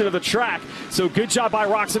section of the track. So good job by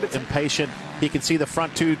Roczen. It's impatient. He can see the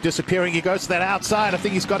front two disappearing. He goes to that outside. I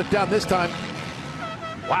think he's got it done this time.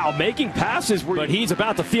 Wow, making passes, but he's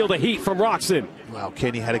about to feel the heat from Roczen. Wow,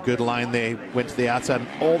 Kenny had a good line there. He went to the outside and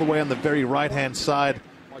all the way on the very right-hand side.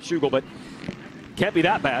 Schugel, but can't be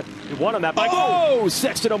that bad. He won on that bike. Oh,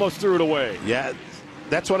 Sexton almost threw it away. Yeah,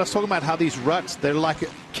 that's what I was talking about, how these ruts, they're like...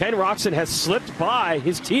 Ken Roczen has slipped by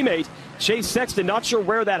his teammate, Chase Sexton. Not sure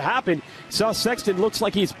where that happened. Saw Sexton looks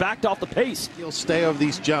like he's backed off the pace. He'll stay over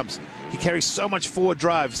these jumps. He carries so much forward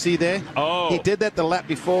drive. See there? Oh. He did that the lap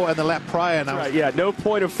before and the lap prior. That's right, yeah. No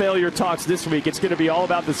point of failure talks this week. It's going to be all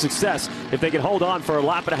about the success. If they can hold on for a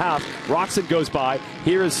lap and a half, Roczen goes by.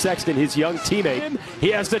 Here is Sexton, his young teammate.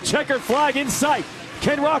 He has the checkered flag in sight.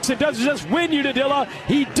 Ken Roczen doesn't just win Unadilla,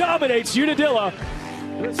 he dominates Unadilla.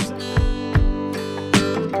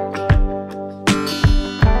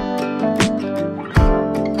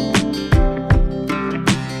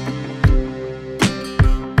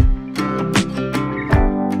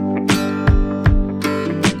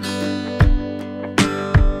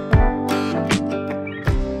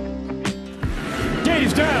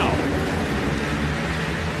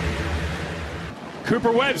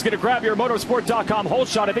 Cooper Webb's going to grab your motorsport.com hole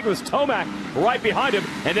shot. I think it was Tomac right behind him,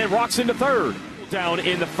 and then Roczen to third. Down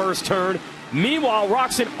in the first turn. Meanwhile,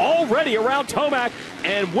 Roczen already around Tomac,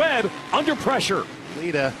 and Webb under pressure.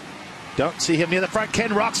 Leader, don't see him near the front.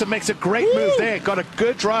 Ken Roczen makes a great move there. Got a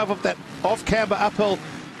good drive of that off-camber uphill.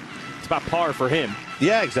 It's about par for him.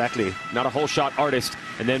 Yeah, exactly. Not a hole shot artist.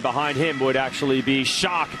 And then behind him would actually be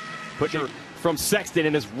Schock. Putting from Sexton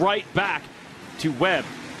and is right back to Webb.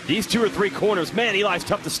 These 2 or 3 corners, man, Eli's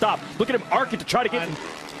tough to stop. Look at him arcing to try to get.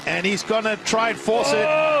 And he's going to try and force it.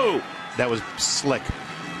 That was slick.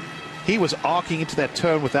 He was arcing into that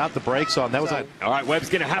turn without the brakes on. That was all right, Webb's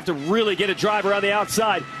going to have to really get a drive around the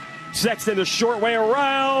outside. Sexton the short way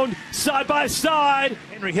around, side by side.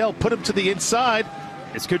 Henry Hill put him to the inside.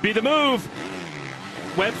 This could be the move.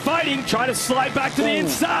 Webb fighting, trying to slide back to the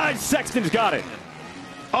inside. Sexton's got it.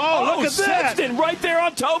 Oh, look at that. Sexton right there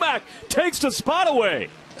on Tomac. Takes the spot away.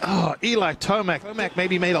 Oh, Eli Tomac. Tomac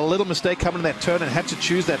maybe made a little mistake coming in that turn and had to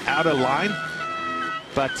choose that outer line.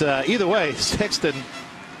 But either way, Sexton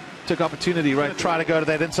took opportunity right to try to go to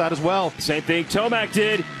that inside as well. Same thing Tomac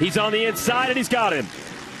did. He's on the inside and he's got him.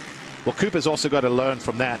 Well, Cooper's also got to learn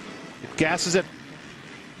from that. It gasses it.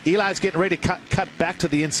 Eli's getting ready to cut back to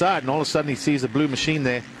the inside, and all of a sudden he sees the blue machine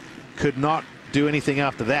there. Could not do anything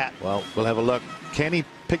after that. Well, we'll have a look. Kenny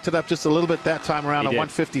picked it up just a little bit that time around at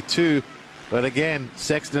 152. But again,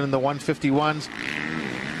 Sexton in the 151s.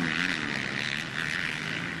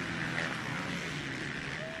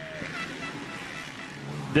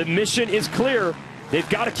 The mission is clear. They've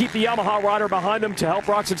got to keep the Yamaha rider behind them to help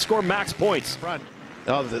Roczen score max points.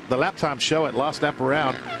 Oh, the lap time show at last lap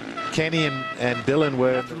around. Kenny and Dylan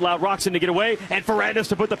were allowed Roczen to get away, and Ferrandis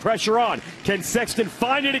to put the pressure on. Can Sexton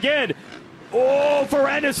find it again? Oh,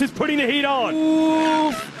 Ferrandis is putting the heat on.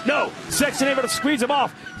 Oof. No, Sexton able to squeeze him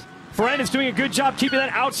off. Ferrandis doing a good job keeping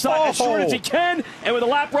that outside as short as he can, and with a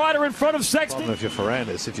lap rider in front of Sexton. Well, if you're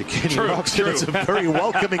Ferrandis, if you're Kenny Roczen, it's a very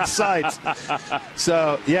welcoming sight.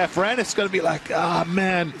 So, yeah, Ferrandis is going to be like, oh,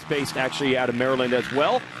 man. He's based actually out of Maryland as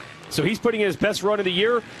well. So he's putting in his best run of the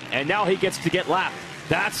year, and now he gets to get lapped.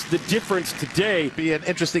 That's the difference today. Be an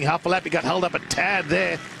interesting half a lap. He got held up a tad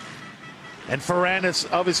there. And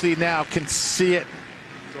Ferrandis obviously now can see it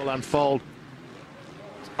all unfold.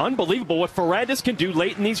 Unbelievable what Ferrandis can do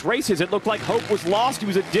late in these races. It looked like hope was lost. He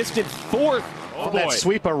was a distant fourth. Oh, that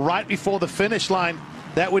sweeper right before the finish line.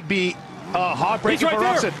 That would be heartbreaking for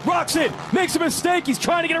Roczen. Roczen makes a mistake. He's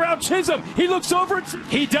trying to get around Chisholm. He looks over and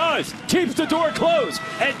he does. Keeps the door closed.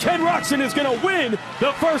 And Ken Roczen is going to win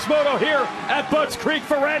the first moto here at Budds Creek.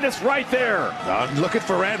 Ferrandis right there. Look at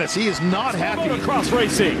Ferrandis. He is not happy. Motocross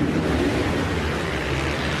racing.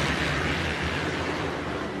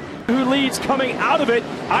 Who leads coming out of it?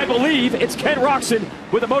 I believe it's Ken Roczen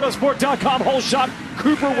with a motorsport.com hole shot.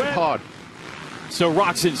 Cooper Webb. Hard. So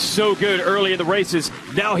Roczen's so good early in the races.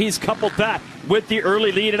 Now he's coupled that with the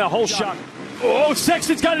early lead and a hole shot. Oh,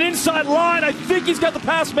 Sexton's got an inside line. I think he's got the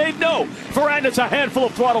pass made. No. Ferrandis a handful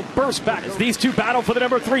of throttle burst back as these two battle for the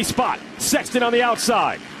number 3 spot. Sexton on the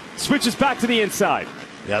outside. Switches back to the inside.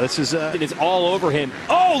 Yeah, this is... It is all over him.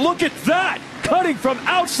 Oh, look at that. Cutting from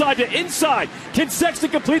outside to inside. Can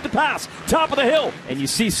Sexton complete the pass? Top of the hill. And you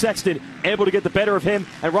see Sexton able to get the better of him,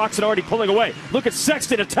 and Roczen already pulling away. Look at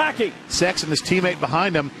Sexton attacking. Sexton, his teammate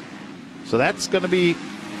behind him. So that's going to be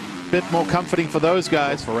a bit more comforting for those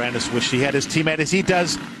guys. Ferrandis wish he had his teammate as he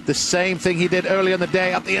does the same thing he did earlier in the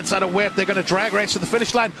day. Up the inside of Webb. They're going to drag race to the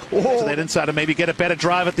finish line. Oh. So that insider maybe get a better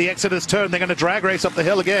drive at the exit of this turn. They're going to drag race up the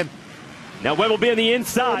hill again. Now Webb will be on the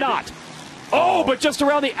inside. Not. Oh, but just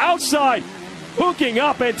around the outside. Hooking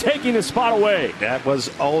up and taking the spot away. That was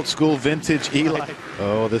old school vintage Eli.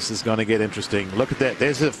 Oh, this is going to get interesting. Look at that.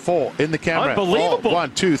 There's a 4 in the camera. Unbelievable.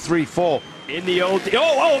 1, 2, 3, 4. In the old...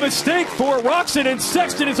 Oh, mistake for Roczen, and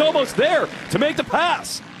Sexton is almost there to make the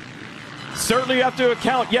pass. Certainly you have to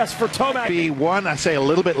account, yes, for Tomac. Be 1, I say a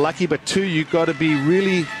little bit lucky, but 2, you've got to be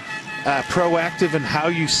really proactive in how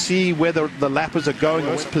you see where the lappers are going,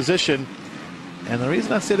 in what position. And the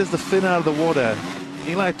reason I said is the fin out of the water.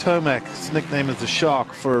 Eli Tomac's nickname is the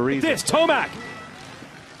Shark for a reason. This Tomac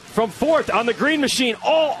from 4th on the green machine,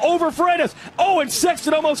 all over Ferrandis. Oh, and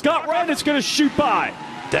Sexton almost got right. It's going to shoot by.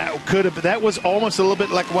 That was almost a little bit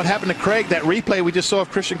like what happened to Craig. That replay we just saw of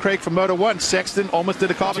Christian Craig from Moto 1. Sexton almost did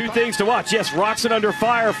a carbon. 2 things to watch. Yes, Roczen under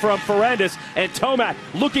fire from Ferrandis, and Tomac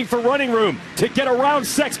looking for running room to get around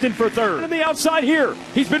Sexton for 3rd. On the outside here,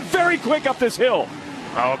 he's been very quick up this hill.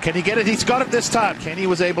 Oh, can he get it? He's got it this time. Kenny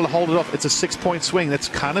was able to hold it off. It's a 6-point swing. That's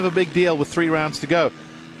kind of a big deal with 3 rounds to go.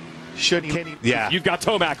 Should Kenny? Yeah. You've got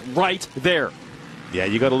Tomac right there. Yeah,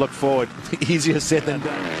 you got to look forward. Easier said than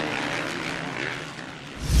done.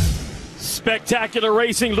 Spectacular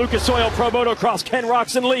racing. Lucas Oil Pro Motocross. Ken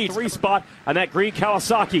Roczen leads. 3 spot on that green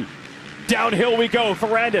Kawasaki. Downhill we go.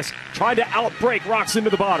 Ferrandis trying to outbreak Roczen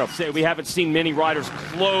to the bottom. Say we haven't seen many riders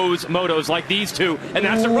close motos like these two, and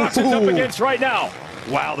that's what Roczen's up against right now.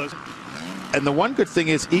 Wow. And the one good thing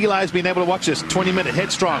is Eli's been able to watch this 20-minute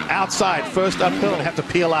headstrong outside, first uphill, and have to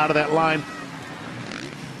peel out of that line.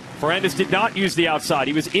 Ferrandis did not use the outside.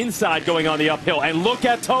 He was inside going on the uphill. And look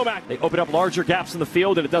at Tomac. They open up larger gaps in the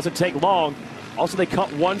field, and it doesn't take long. Also, they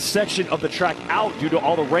cut one section of the track out due to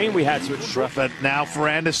all the rain we had. So it's rough. But now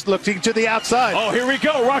Ferrandis looking to the outside. Oh, here we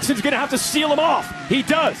go. Roczen's going to have to seal him off. He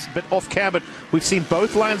does. But off camber, we've seen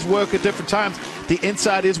both lines work at different times. The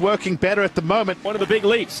inside is working better at the moment. One of the big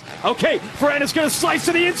leaps. Okay, Ferrandis going to slice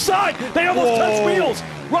to the inside. They almost touch wheels.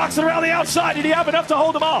 Roczen around the outside. Did he have enough to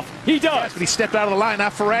hold him off? He does. But he stepped out of the line. Now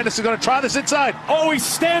Ferrandis is going to try this inside. Oh, he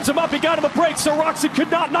stands him up. He got him the brakes, so Roczen could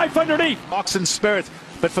not knife underneath. Roczen's spirit.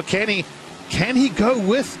 But for Kenny, can he go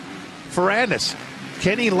with Ferrandis?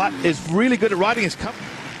 Kenny is really good at riding his company.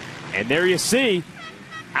 And there you see,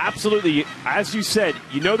 absolutely, as you said,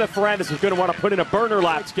 you know that Ferrandis is going to want to put in a burner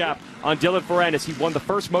laps gap on Dylan Ferrandis. He won the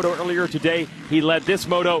first moto earlier today. He led this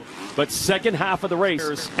moto, but second half of the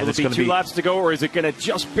race, will it be 2 laps to go, or is it going to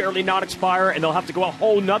just barely not expire, and they'll have to go a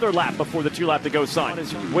whole nother lap before the 2 lap to go sign?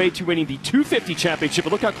 Is way to winning the 250 championship,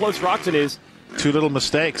 but look how close Roczen is. 2 little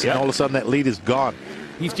mistakes, and all of a sudden that lead is gone.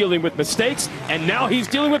 He's dealing with mistakes, and now he's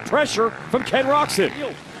dealing with pressure from Ken Roczen.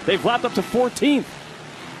 They've lapped up to 14th.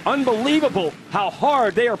 Unbelievable how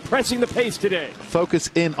hard they are pressing the pace today.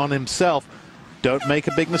 Focus in on himself. Don't make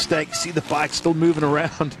a big mistake. See the bike still moving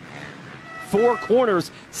around. 4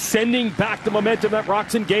 corners sending back the momentum that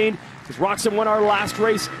Roczen gained, because Roczen won our last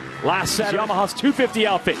race last Saturday. Yamaha's 250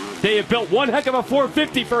 outfit. They have built one heck of a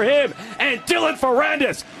 450 for him, and Dylan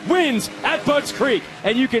Ferrandis wins at Budds Creek.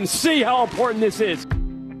 And you can see how important this is.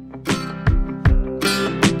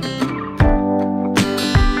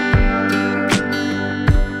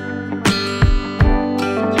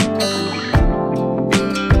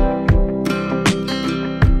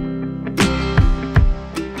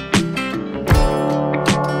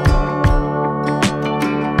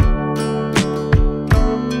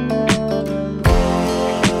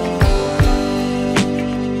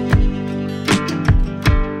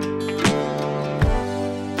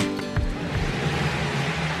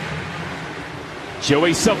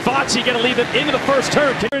 Joey Savacci going to lead them into the first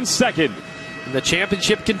turn. In second. The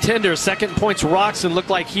championship contender, second points. Roczen looked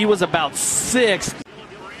like he was about 6th.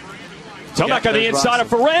 Tomac on the inside of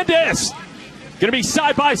Ferrandis. Going to be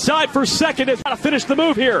side by side for second. It's got to finish the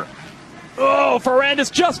move here. Oh, Ferrandis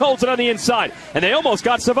just holds it on the inside. And they almost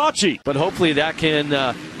got Savacci. But hopefully that can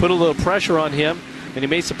put a little pressure on him, and he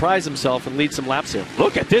may surprise himself and lead some laps here.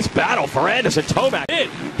 Look at this battle, Ferrandis and Tomac.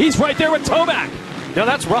 He's right there with Tomac. No,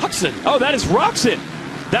 that's Roczen. Oh, that is Roczen.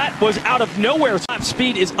 That was out of nowhere. Top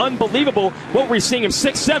speed is unbelievable. What we're seeing him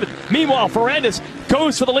 6th, 7th. Meanwhile, Ferrandis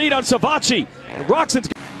goes for the lead on Savacci. And Roczen's...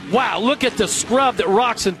 Wow, look at the scrub that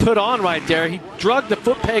Roczen put on right there. He drugged the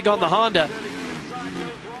foot peg on the Honda.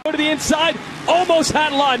 Go to the inside. Almost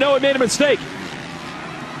had a line. No, he made a mistake.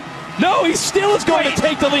 No, he still is going to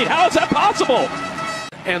take the lead. How is that possible?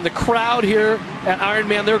 And the crowd here at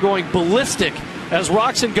Ironman, they're going ballistic as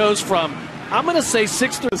Roczen goes from, I'm going to say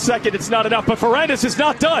 6th to second. It's not enough, but Ferrandis is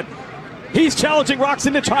not done. He's challenging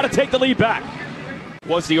Roczen to try to take the lead back.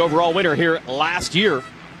 Was the overall winner here last year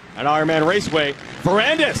at Ironman Raceway.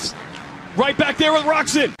 Ferrandis right back there with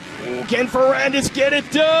Roczen. Can Ferrandis get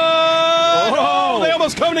it done? Oh, they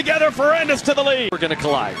almost come together. Ferrandis to the lead. We're going to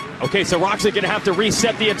collide. Okay, so Roczen going to have to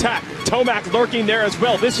reset the attack. Tomac lurking there as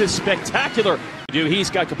well. This is spectacular. He's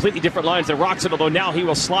got completely different lines than Roczen, although now he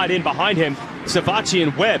will slide in behind him. Savacci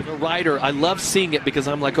and Webb. The rider, I love seeing it because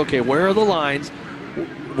I'm like, okay, where are the lines?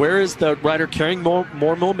 Where is the rider carrying more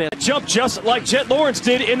momentum? Jump just like Jet Lawrence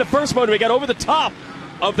did in the first moto. He got over the top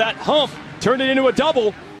of that hump, turned it into a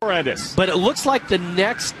double. Ferrandis. But it looks like the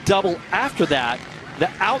next double after that, the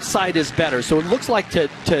outside is better. So it looks like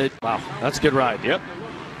wow, that's a good ride. Yep.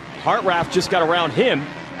 Hartraft just got around him,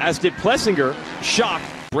 as did Plessinger. Shocked.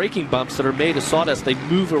 Braking bumps that are made of sawdust, they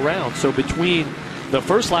move around. So between the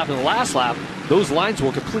first lap and the last lap, those lines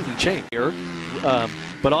will completely change here.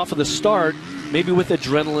 But off of the start, maybe with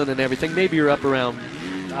adrenaline and everything, maybe you're up around,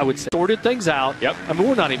 I would say, sorted things out. Yep. I mean,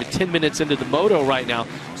 we're not even 10 minutes into the moto right now.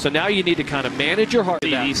 So now you need to kind of manage your heart.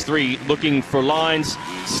 These three looking for lines,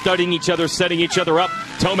 studying each other, setting each other up.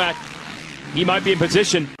 Tomac, he might be in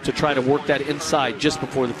position to try to work that inside just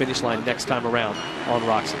before the finish line next time around on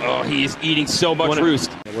Roczen. Oh, he is eating so much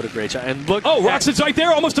roost. What a great shot. And look. Oh, Roczen's right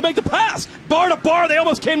there almost to make the pass. Bar to bar, they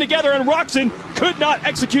almost came together, and Roczen could not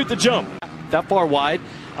execute the jump. That far wide.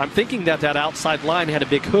 I'm thinking that outside line had a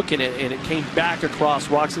big hook in it, and it came back across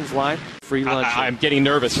Roxon's line. Free lunch. I'm getting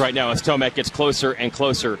nervous right now as Tomac gets closer and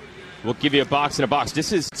closer. We'll give you a box and a box.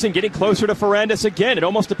 This is getting closer to Ferrandis again. It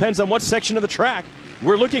almost depends on what section of the track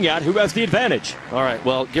we're looking at, who has the advantage. All right,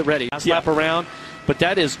 well, get ready. Last lap around. But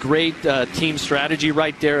that is great team strategy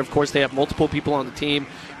right there. Of course, they have multiple people on the team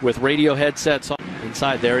with radio headsets on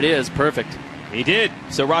inside. There it is. Perfect. He did.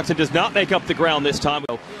 So Roxon does not make up the ground this time.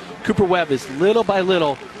 Cooper Webb is little by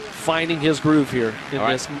little finding his groove here in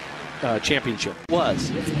this championship.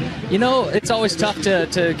 You know, it's always tough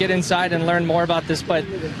to get inside and learn more about this, but...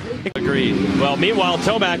 Agreed. Well, meanwhile,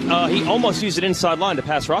 Tomac, he almost used an inside line to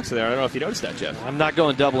pass Roxon there. I don't know if you noticed that, Jeff. I'm not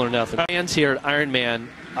going double or nothing. Fans here at Ironman,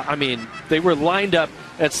 I mean, they were lined up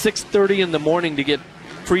at 6:30 in the morning to get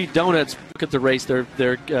free donuts. Look at the race they're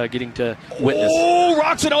getting to witness. Oh,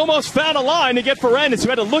 Roxon almost found a line to get Ferrandis, who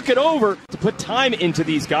had to look it over to put time into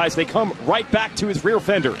these guys. They come right back to his rear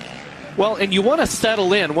fender. Well, and you want to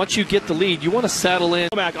settle in. Once you get the lead, you want to settle in.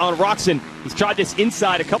 Tomac on Roxon. He's tried this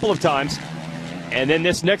inside a couple of times. And then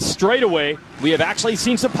this next straightaway, we have actually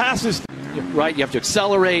seen some passes. Right, you have to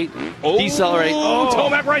accelerate, decelerate. Oh,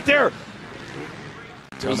 Tomac right there.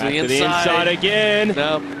 Goes Tomac to the inside again.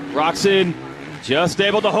 No. Roxon just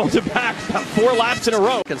able to hold it back about 4 laps in a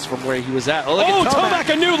row. From where he was at. Oh, Tomac,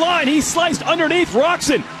 a new line. He sliced underneath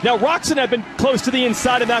Roxon. Now, Roxon had been close to the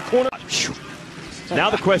inside in that corner. Now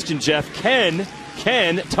the question, Jeff, can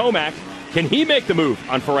Tomac, can he make the move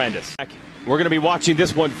on Ferrandis? We're going to be watching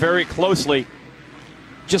this one very closely.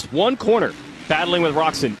 Just one corner battling with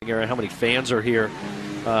Roxon. How many fans are here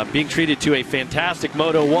being treated to a fantastic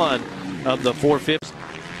Moto 1 of the 450s.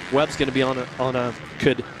 Webb's going to be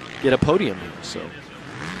could get a podium here. So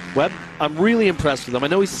Webb, I'm really impressed with him. I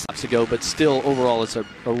know he's steps ago, but still overall it's a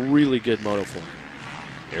really good Moto 4.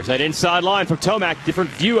 There's that inside line from Tomac. Different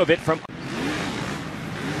view of it from...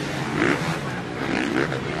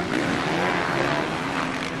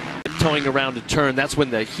 Towing around a turn, that's when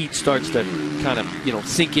the heat starts to kind of,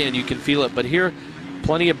 sink in. You can feel it. But here,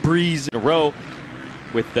 plenty of breeze in a row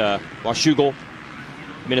with Washougal,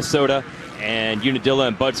 Minnesota, and Unadilla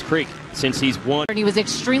and Budds Creek since he's won. He was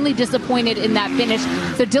extremely disappointed in that finish.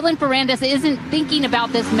 So Dylan Ferrandis isn't thinking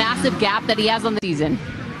about this massive gap that he has on the season.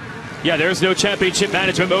 Yeah, there's no championship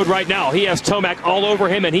management mode right now. He has Tomac all over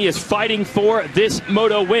him, and he is fighting for this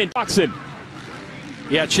moto win. Roxon.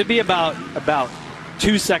 Yeah, it should be about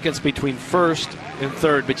 2 seconds between first and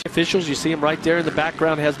third. But officials, you see him right there in the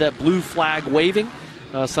background, has that blue flag waving.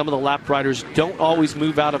 Some of the lap riders don't always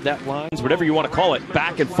move out of that line. Whatever you want to call it,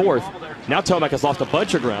 back and forth. Now Tomac has lost a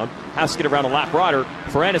bunch of ground, has to get around a lap rider.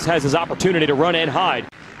 Ferrandis has his opportunity to run and hide,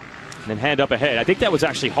 and then hand up ahead. I think that was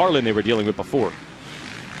actually Harlan they were dealing with before.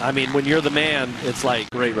 I mean, when you're the man, it's like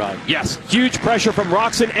great ride. Yes, huge pressure from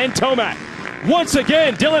Roxon and Tomac. Once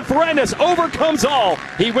again, Dylan Ferrandis overcomes all.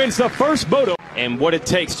 He wins the first moto. And what it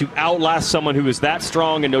takes to outlast someone who is that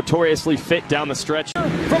strong and notoriously fit down the stretch.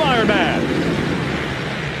 From Ironman.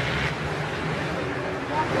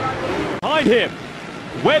 Behind him,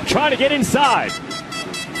 Webb trying to get inside.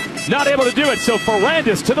 Not able to do it, so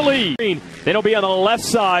Ferrandis to the lead. Then he'll be on the left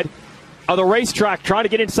side of the racetrack trying to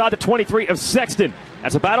get inside the 23 of Sexton.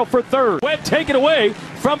 That's a battle for third. Webb taken away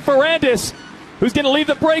from Ferrandis, who's going to leave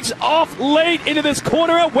the brakes off late into this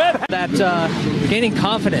corner. Webb. That gaining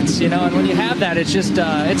confidence, and when you have that, it's just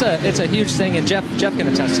it's a huge thing, and Jeff can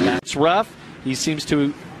attest to that. It's rough. He seems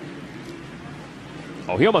to.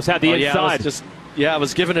 Oh, he almost had the inside. I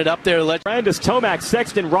was giving it up there. Ferrandis, Tomac,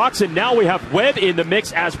 Sexton, Roxon. Now we have Webb in the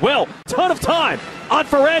mix as well. Ton of time on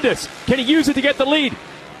Ferrandis. Can he use it to get the lead?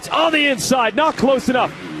 It's on the inside, not close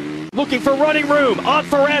enough. Looking for running room on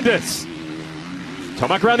Ferrandis.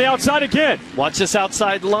 Tomac around the outside again. Watch this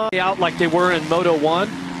outside line out like they were in Moto 1.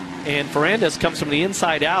 And Ferrandis comes from the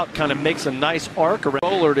inside out, kind of makes a nice arc around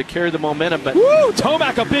roller to carry the momentum. But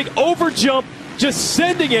Tomac, a big over jump, just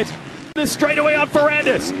sending it this straightaway on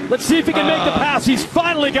Ferrandis. Let's see if he can make the pass. He's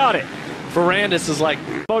finally got it. Ferrandis is like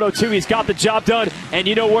Moto 2, he's got the job done. And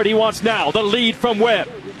you know what he wants now? The lead from Webb.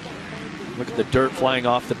 Look at the dirt flying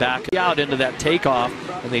off the back out into that takeoff,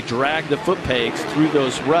 and they drag the foot pegs through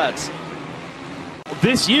those ruts.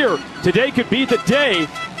 This year, today could be the day,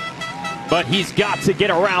 but he's got to get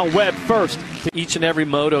around Webb first. Each and every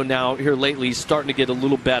moto now here lately is starting to get a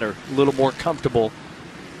little better, a little more comfortable.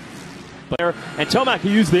 And Tomac, who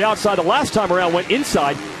used the outside the last time around, went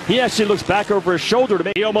inside. He actually looks back over his shoulder to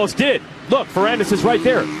make. He almost did. Look, Ferrandis is right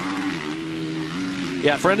there.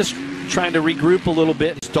 Yeah, Ferrandis trying to regroup a little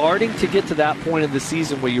bit. Starting to get to that point of the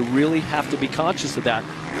season where you really have to be conscious of that.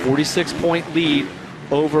 46-point lead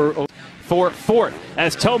over for fourth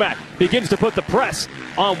as Tomac begins to put the press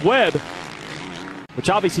on Webb. which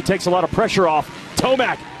obviously takes a lot of pressure off.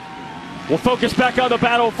 Tomac will focus back on the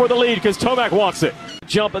battle for the lead because Tomac wants it.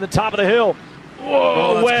 Jump at the top of the hill.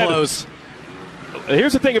 Whoa, that's Webb. close.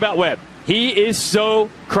 Here's the thing about Webb. He is so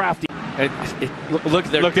crafty. Look,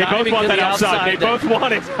 they both want that outside. They both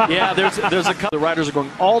want it. Yeah, there's a couple. The riders are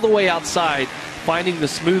going all the way outside, finding the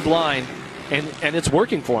smooth line, and it's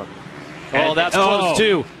working for them. Oh, that's close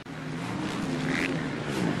too.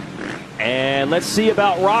 And let's see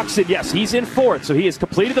about Roczen. Yes, he's in fourth, so he has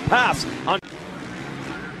completed the pass.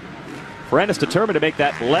 Ferrandis determined to make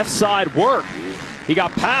that left side work. He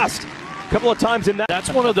got passed a couple of times in that.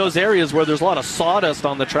 That's one of those areas where there's a lot of sawdust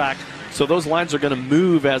on the track, so those lines are going to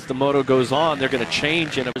move as the moto goes on. They're going to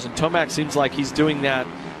change, and Tomac seems like he's doing that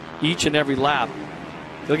each and every lap.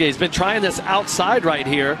 Look, he's been trying this outside right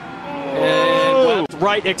here. And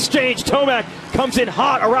right exchange. Tomac comes in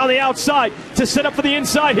hot around the outside to set up for the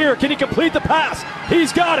inside here. Can he complete the pass?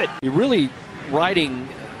 He's got it. You're really riding,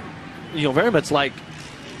 very much like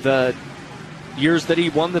the years that he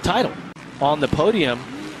won the title. On the podium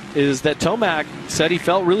is that Tomac said he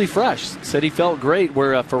felt really fresh, said he felt great,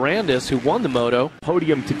 where Ferrandis, who won the moto.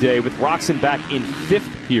 Podium today with Roczen back in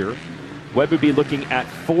fifth here. Webb would be looking at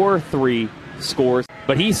 4-3 scores.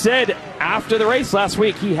 But he said after the race last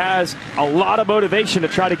week he has a lot of motivation to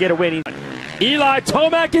try to get a win. Eli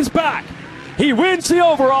Tomac is back. He wins the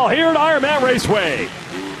overall here at Ironman Raceway.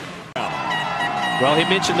 Well, he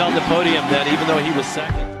mentioned on the podium that even though he was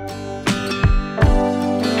second,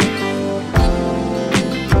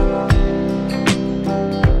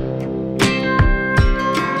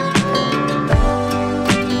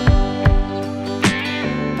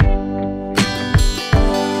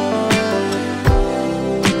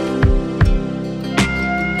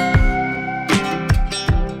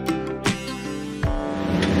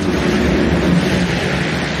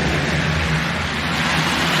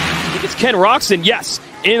 Ken Roczen, yes,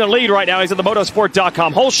 in the lead right now. He's at the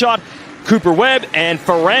motorsport.com whole shot. Cooper Webb and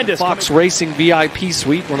Ferrandis. Fox Racing VIP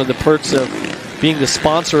Suite, one of the perks of being the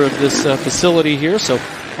sponsor of this facility here. So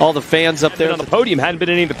all the fans up there on the podium, hadn't been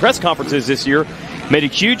in any of the press conferences this year. Made a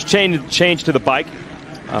huge change to the bike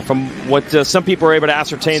from what some people are able to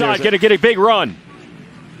ascertain. Going to get a big run.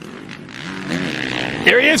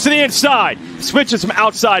 There he is to the inside. Switches from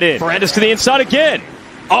outside in. Ferrandis to the inside again.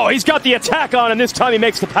 Oh, he's got the attack on, and this time he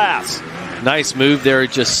makes the pass. Nice move there,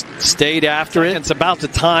 just stayed after it. It's about the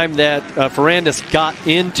time that Ferrandis got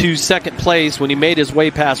into second place when he made his way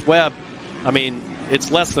past Webb. I mean, it's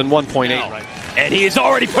less than 1.8 right. And he is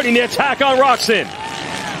already putting the attack on Roczen.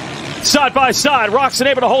 Side by side, Roczen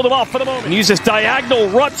able to hold him off for the moment. And use this diagonal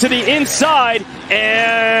rut to the inside,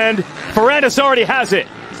 and Ferrandis already has it.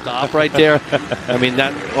 Stop right there. I mean,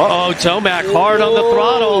 that. Uh-oh, Tomac hard on the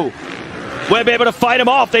throttle. Webb able to fight him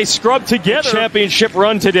off. They scrubbed together. Championship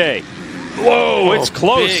run today. Whoa, it's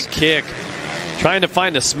close. Big kick. Trying to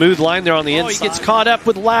find a smooth line there on the inside. He gets caught up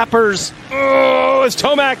with lappers. Oh, is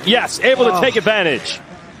Tomac, yes, able to take advantage.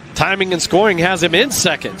 Timing and scoring has him in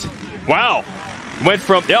second. Wow. Went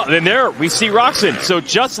from, then there we see Roczen. So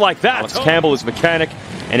just like that. Campbell is mechanic,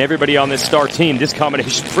 and everybody on this star team, this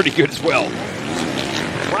combination is pretty good as well.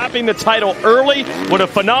 Wrapping the title early. What a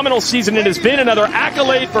phenomenal season it has been. Another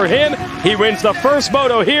accolade for him. He wins the first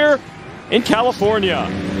moto here in California.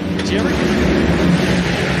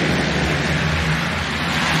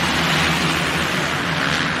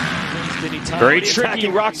 Very tricky.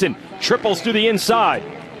 Roczen triples through the inside.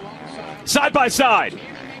 Side by side.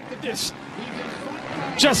 Just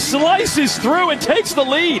slices through and takes the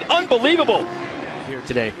lead. Unbelievable. Here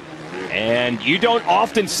today. And you don't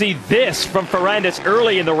often see this from Ferrandis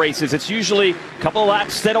early in the races. It's usually a couple of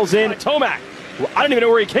laps, settles in. Tomac, I don't even know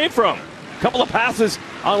where he came from. A couple of passes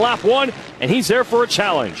on lap one, and he's there for a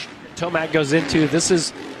challenge. Tomac goes into, this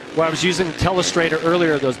is where I was using Telestrator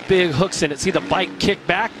earlier, those big hooks in it. See the bike kick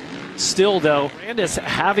back? Still, though, Ferrandis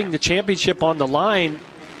having the championship on the line,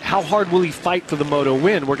 how hard will he fight for the moto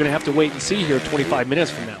win? We're going to have to wait and see here 25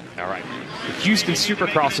 minutes from now. All right. The Houston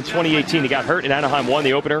Supercross in 2018, he got hurt in Anaheim, won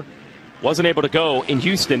the opener. Wasn't able to go in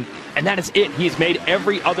Houston, and that is it. He's made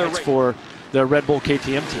every other race for the Red Bull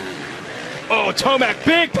KTM team. Oh, Tomac,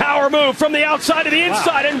 big power move from the outside to the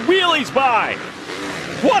inside and wheelies by.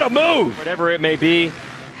 What a move! Whatever it may be,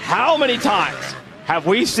 how many times have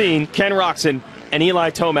we seen Ken Roczen and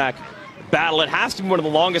Eli Tomac battle? It has to be one of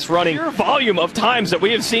the longest running volume of times that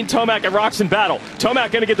we have seen Tomac and Roczen battle.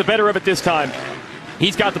 Tomac going to get the better of it this time.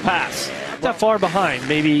 He's got the pass. Not that far behind,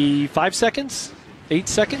 maybe 5 seconds, 8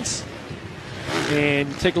 seconds. And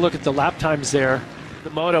take a look at the lap times there. The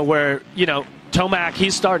moto where, Tomac,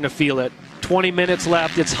 he's starting to feel it. 20 minutes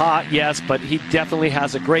left. It's hot, yes, but he definitely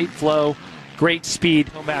has a great flow, great speed.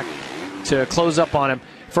 Tomac to close up on him.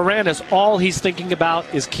 Ferrandis, all he's thinking about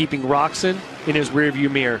is keeping Roczen in his rearview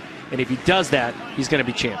mirror. And if he does that, he's going to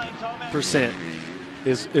be champion. Percent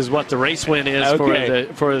is what the race win is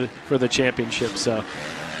for the championship. So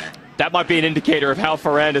that might be an indicator of how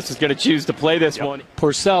Ferrandis is going to choose to play this one.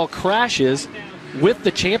 Purcell crashes with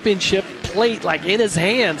the championship plate like in his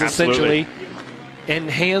hands, essentially, and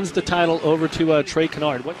hands the title over to Trey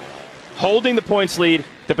Canard. Holding the points lead,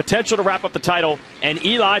 the potential to wrap up the title, and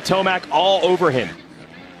Eli Tomac all over him.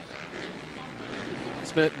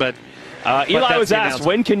 But Eli was asked,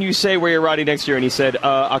 when can you say where you're riding next year? And he said,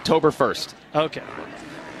 October 1st. Okay.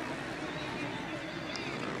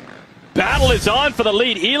 Battle is on for the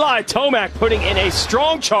lead. Eli Tomac putting in a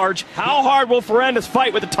strong charge. How hard will Ferrandis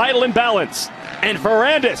fight with the title in balance? And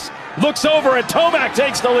Ferrandis looks over and Tomac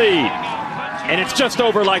takes the lead. And it's just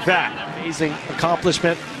over like that. Amazing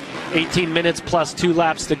accomplishment. 18 minutes plus 2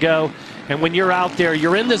 laps to go. And when you're out there,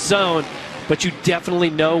 you're in the zone, but you definitely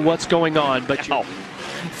know what's going on. But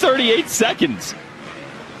 38 seconds.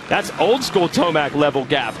 That's old school Tomac level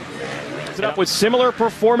gap. It up with similar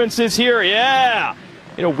performances here. Yeah.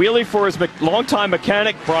 You know, wheelie for his longtime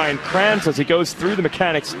mechanic, Brian Kranz, as he goes through the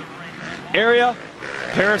mechanics area.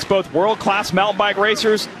 Parents both world-class mountain bike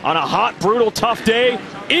racers on a hot, brutal, tough day.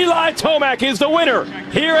 Eli Tomac is the winner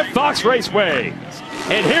here at Fox Raceway.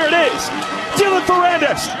 And here it is, Dylan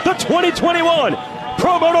Ferrandis, the 2021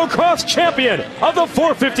 Pro Motocross champion of the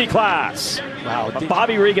 450 class. Wow,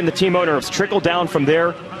 Bobby Regan, the team owner, has trickled down from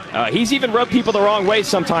there. He's even rubbed people the wrong way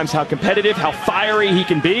sometimes, how competitive, how fiery he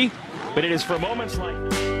can be. But it is for moments like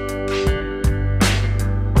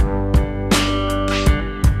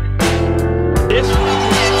this.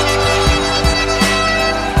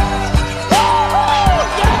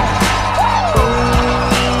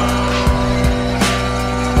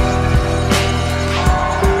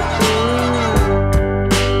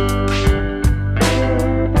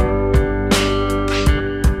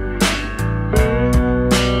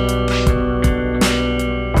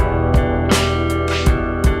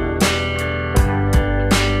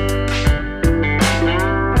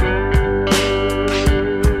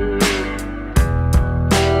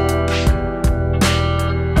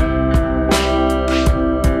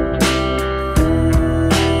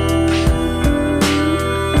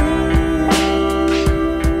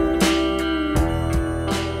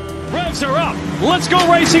 Let's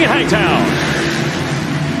go racing in Hangtown.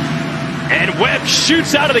 And Webb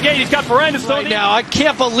shoots out of the gate. He's got Ferrandis right now. I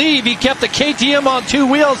can't believe he kept the KTM on 2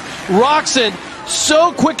 wheels. Roczen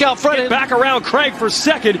so quick out front. Back around Craig for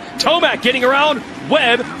second. Tomac getting around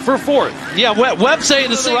Webb for fourth. Yeah, Webb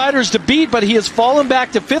saying the riders to beat, but he has fallen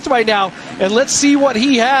back to fifth right now. And let's see what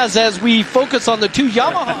he has as we focus on the 2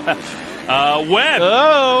 Yamaha.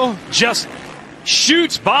 Webb just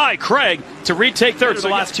shoots by Craig to retake third for the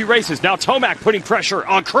last 2 races. Now Tomac putting pressure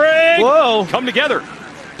on Craig. Whoa. Come together.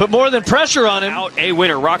 Put more than pressure on him. Out a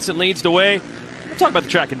winner. Roczen leads the way. We'll talk about the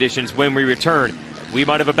track conditions when we return. We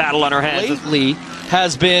might have a battle on our hands. Lately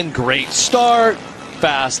has been great start,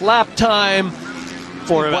 fast lap time.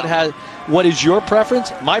 What is your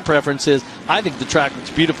preference? My preference is I think the track looks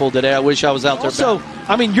beautiful today. I wish I was out there. So,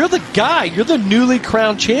 I mean, you're the guy. You're the newly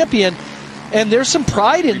crowned champion, and there's some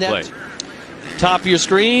pride in that. Top of your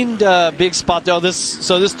screen, big spot there. This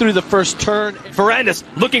through the first turn. Ferrandis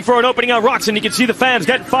looking for an opening on Roczen. You can see the fans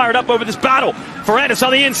getting fired up over this battle. Ferrandis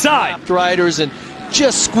on the inside. Riders and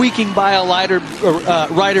just squeaking by a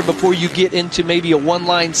rider before you get into maybe a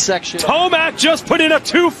one-line section. Tomac just put in a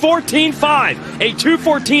 2:14.5. A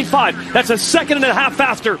 2:14.5. That's a second and a half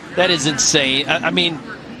faster. That is insane. I mean,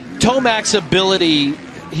 Tomac's ability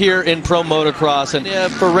here in Pro Motocross, and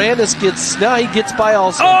Ferrandis gets by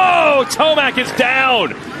also. Oh, Tomac is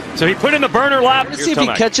down. So he put in the burner lap. Let's see if he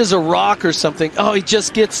catches a rock or something. Oh, he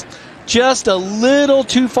just gets just a little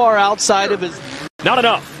too far outside of his. Not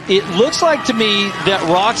enough. It looks like to me that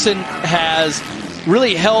Roczen has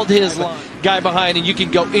really held his guy behind, and you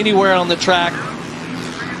can go anywhere on the track.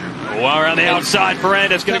 Well, around the outside,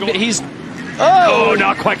 Ferrandis going to go. Oh,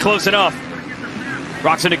 not quite close enough.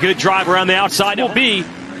 Roczen a good drive around the outside. Will be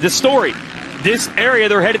the story. This area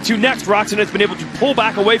they're headed to next. Roczen has been able to pull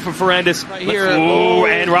back away from Ferrandis. Right here. Oh,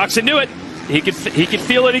 and Roczen knew it. He could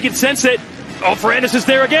feel it. He could sense it. Oh, Ferrandis is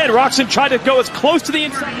there again. Roczen tried to go as close to the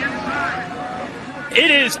inside. It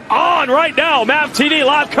is on right now. MAV TV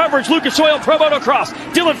live coverage. Lucas Oil Pro Motocross.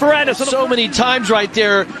 Dylan Ferrandis. So many times right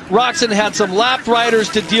there. Roczen had some lapped riders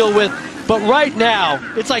to deal with. But right now,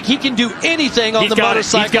 it's like he can do anything on the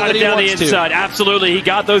motorcycle. He's got it down the inside. Absolutely. He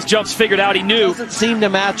got those jumps figured out. He knew. Doesn't seem to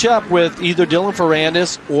match up with either Dylan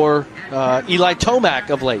Ferrandis or Eli Tomac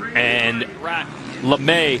of late. And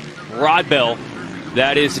LeMay, Rodbell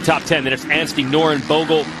That is the top 10. Then it's Anstie, Noren,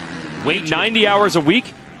 Bogle. Wait 90 hours a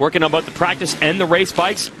week, working on both the practice and the race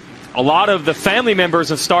bikes. A lot of the family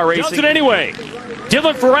members of Star Racing. Does it anyway.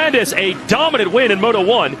 Dylan Ferrandis, a dominant win in Moto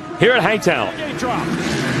 1 here at Hangtown.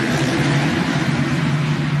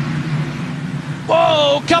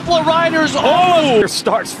 Whoa, couple of riders. Oh!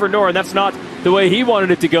 Starts for Noren. That's not the way he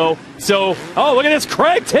wanted it to go. So, oh, look at this.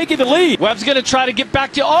 Craig taking the lead. Webb's going to try to get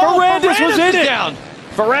back to... Oh, Ferrandis was in it. Down.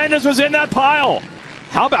 Ferrandis was in that pile.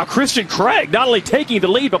 How about Christian Craig not only taking the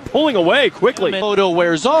lead, but pulling away quickly? Moto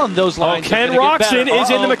wears on, those lines. Ken Roxon is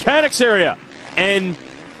in the mechanics area. And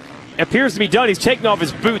appears to be done. He's taking off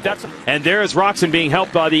his boot. And there is Roxon being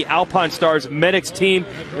helped by the Alpine Stars medics team.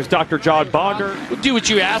 There's Dr. John Bonder. We'll do what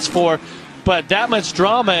you asked for, but that much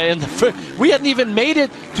drama. And we hadn't even made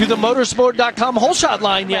it to the motorsport.com whole shot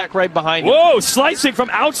line yet, right behind him. Whoa, slicing from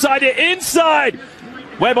outside to inside.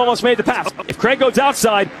 Webb almost made the pass. If Craig goes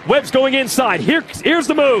outside, Webb's going inside. Here's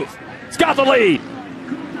the move. He's got the lead.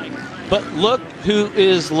 But look who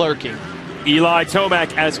is lurking. Eli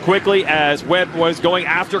Tomac, as quickly as Webb was going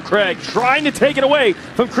after Craig, trying to take it away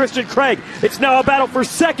from Christian Craig. It's now a battle for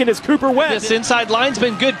second as Cooper Webb. This inside line's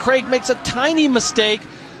been good. Craig makes a tiny mistake.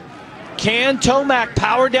 Can Tomac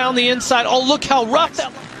power down the inside? Oh, look how rough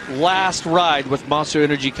that last ride with Monster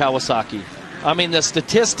Energy Kawasaki. I mean, the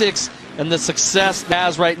statistics and the success he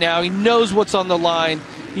has right now. He knows what's on the line.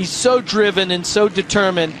 He's so driven and so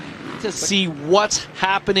determined to see what's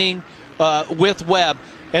happening with Webb.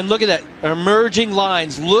 And look at that, emerging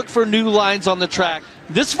lines. Look for new lines on the track.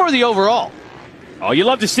 This is for the overall. Oh, you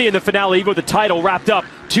love to see in the finale, even with the title wrapped up,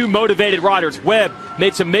 two motivated riders. Webb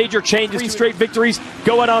made some major changes, 3 straight victories,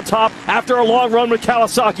 going on top after a long run with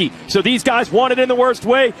Kawasaki. So these guys won it in the worst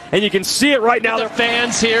way, and you can see it right now. The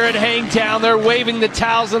fans here at Hangtown, they're waving the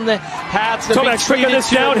towels and the hats. Tomac's tricking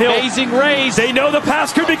this downhill. Amazing race. They know the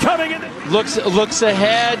pass could be coming. Looks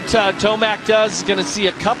ahead. Tomac does. Going to see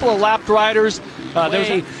a couple of lapped riders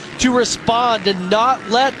to respond and not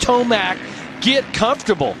let Tomac get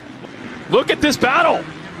comfortable. Look at this battle.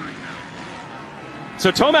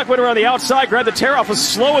 So Tomac went around the outside, grabbed the tear off, was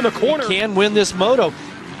slow in the corner. Can win this moto.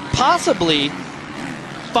 Possibly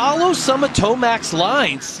follow some of Tomac's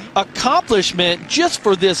lines. Accomplishment just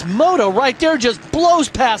for this moto right there, just blows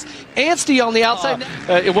past Anstie on the outside.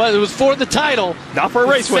 It was for the title. Not for a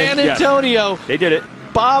race win. San Antonio. Yes. They did it.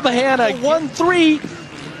 Bob Hanna 1-3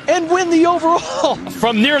 and win the overall.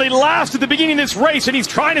 From nearly last at the beginning of this race, and he's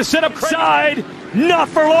trying to set up side. Not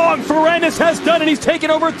for long. Ferrandis has done it. He's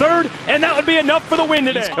taken over third, and that would be enough for the win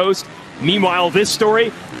today. East Coast. Meanwhile, this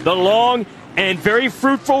story, the long and very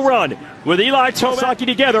fruitful run with Eli Tomac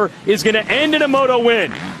together, is going to end in a moto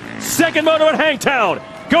win. Second moto at Hangtown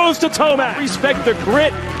goes to Tomac. Respect the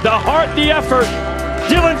grit, the heart, the effort.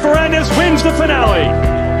 Dylan Ferrandis wins the finale.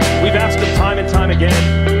 We've asked him time and time again.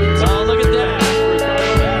 Oh, look at that.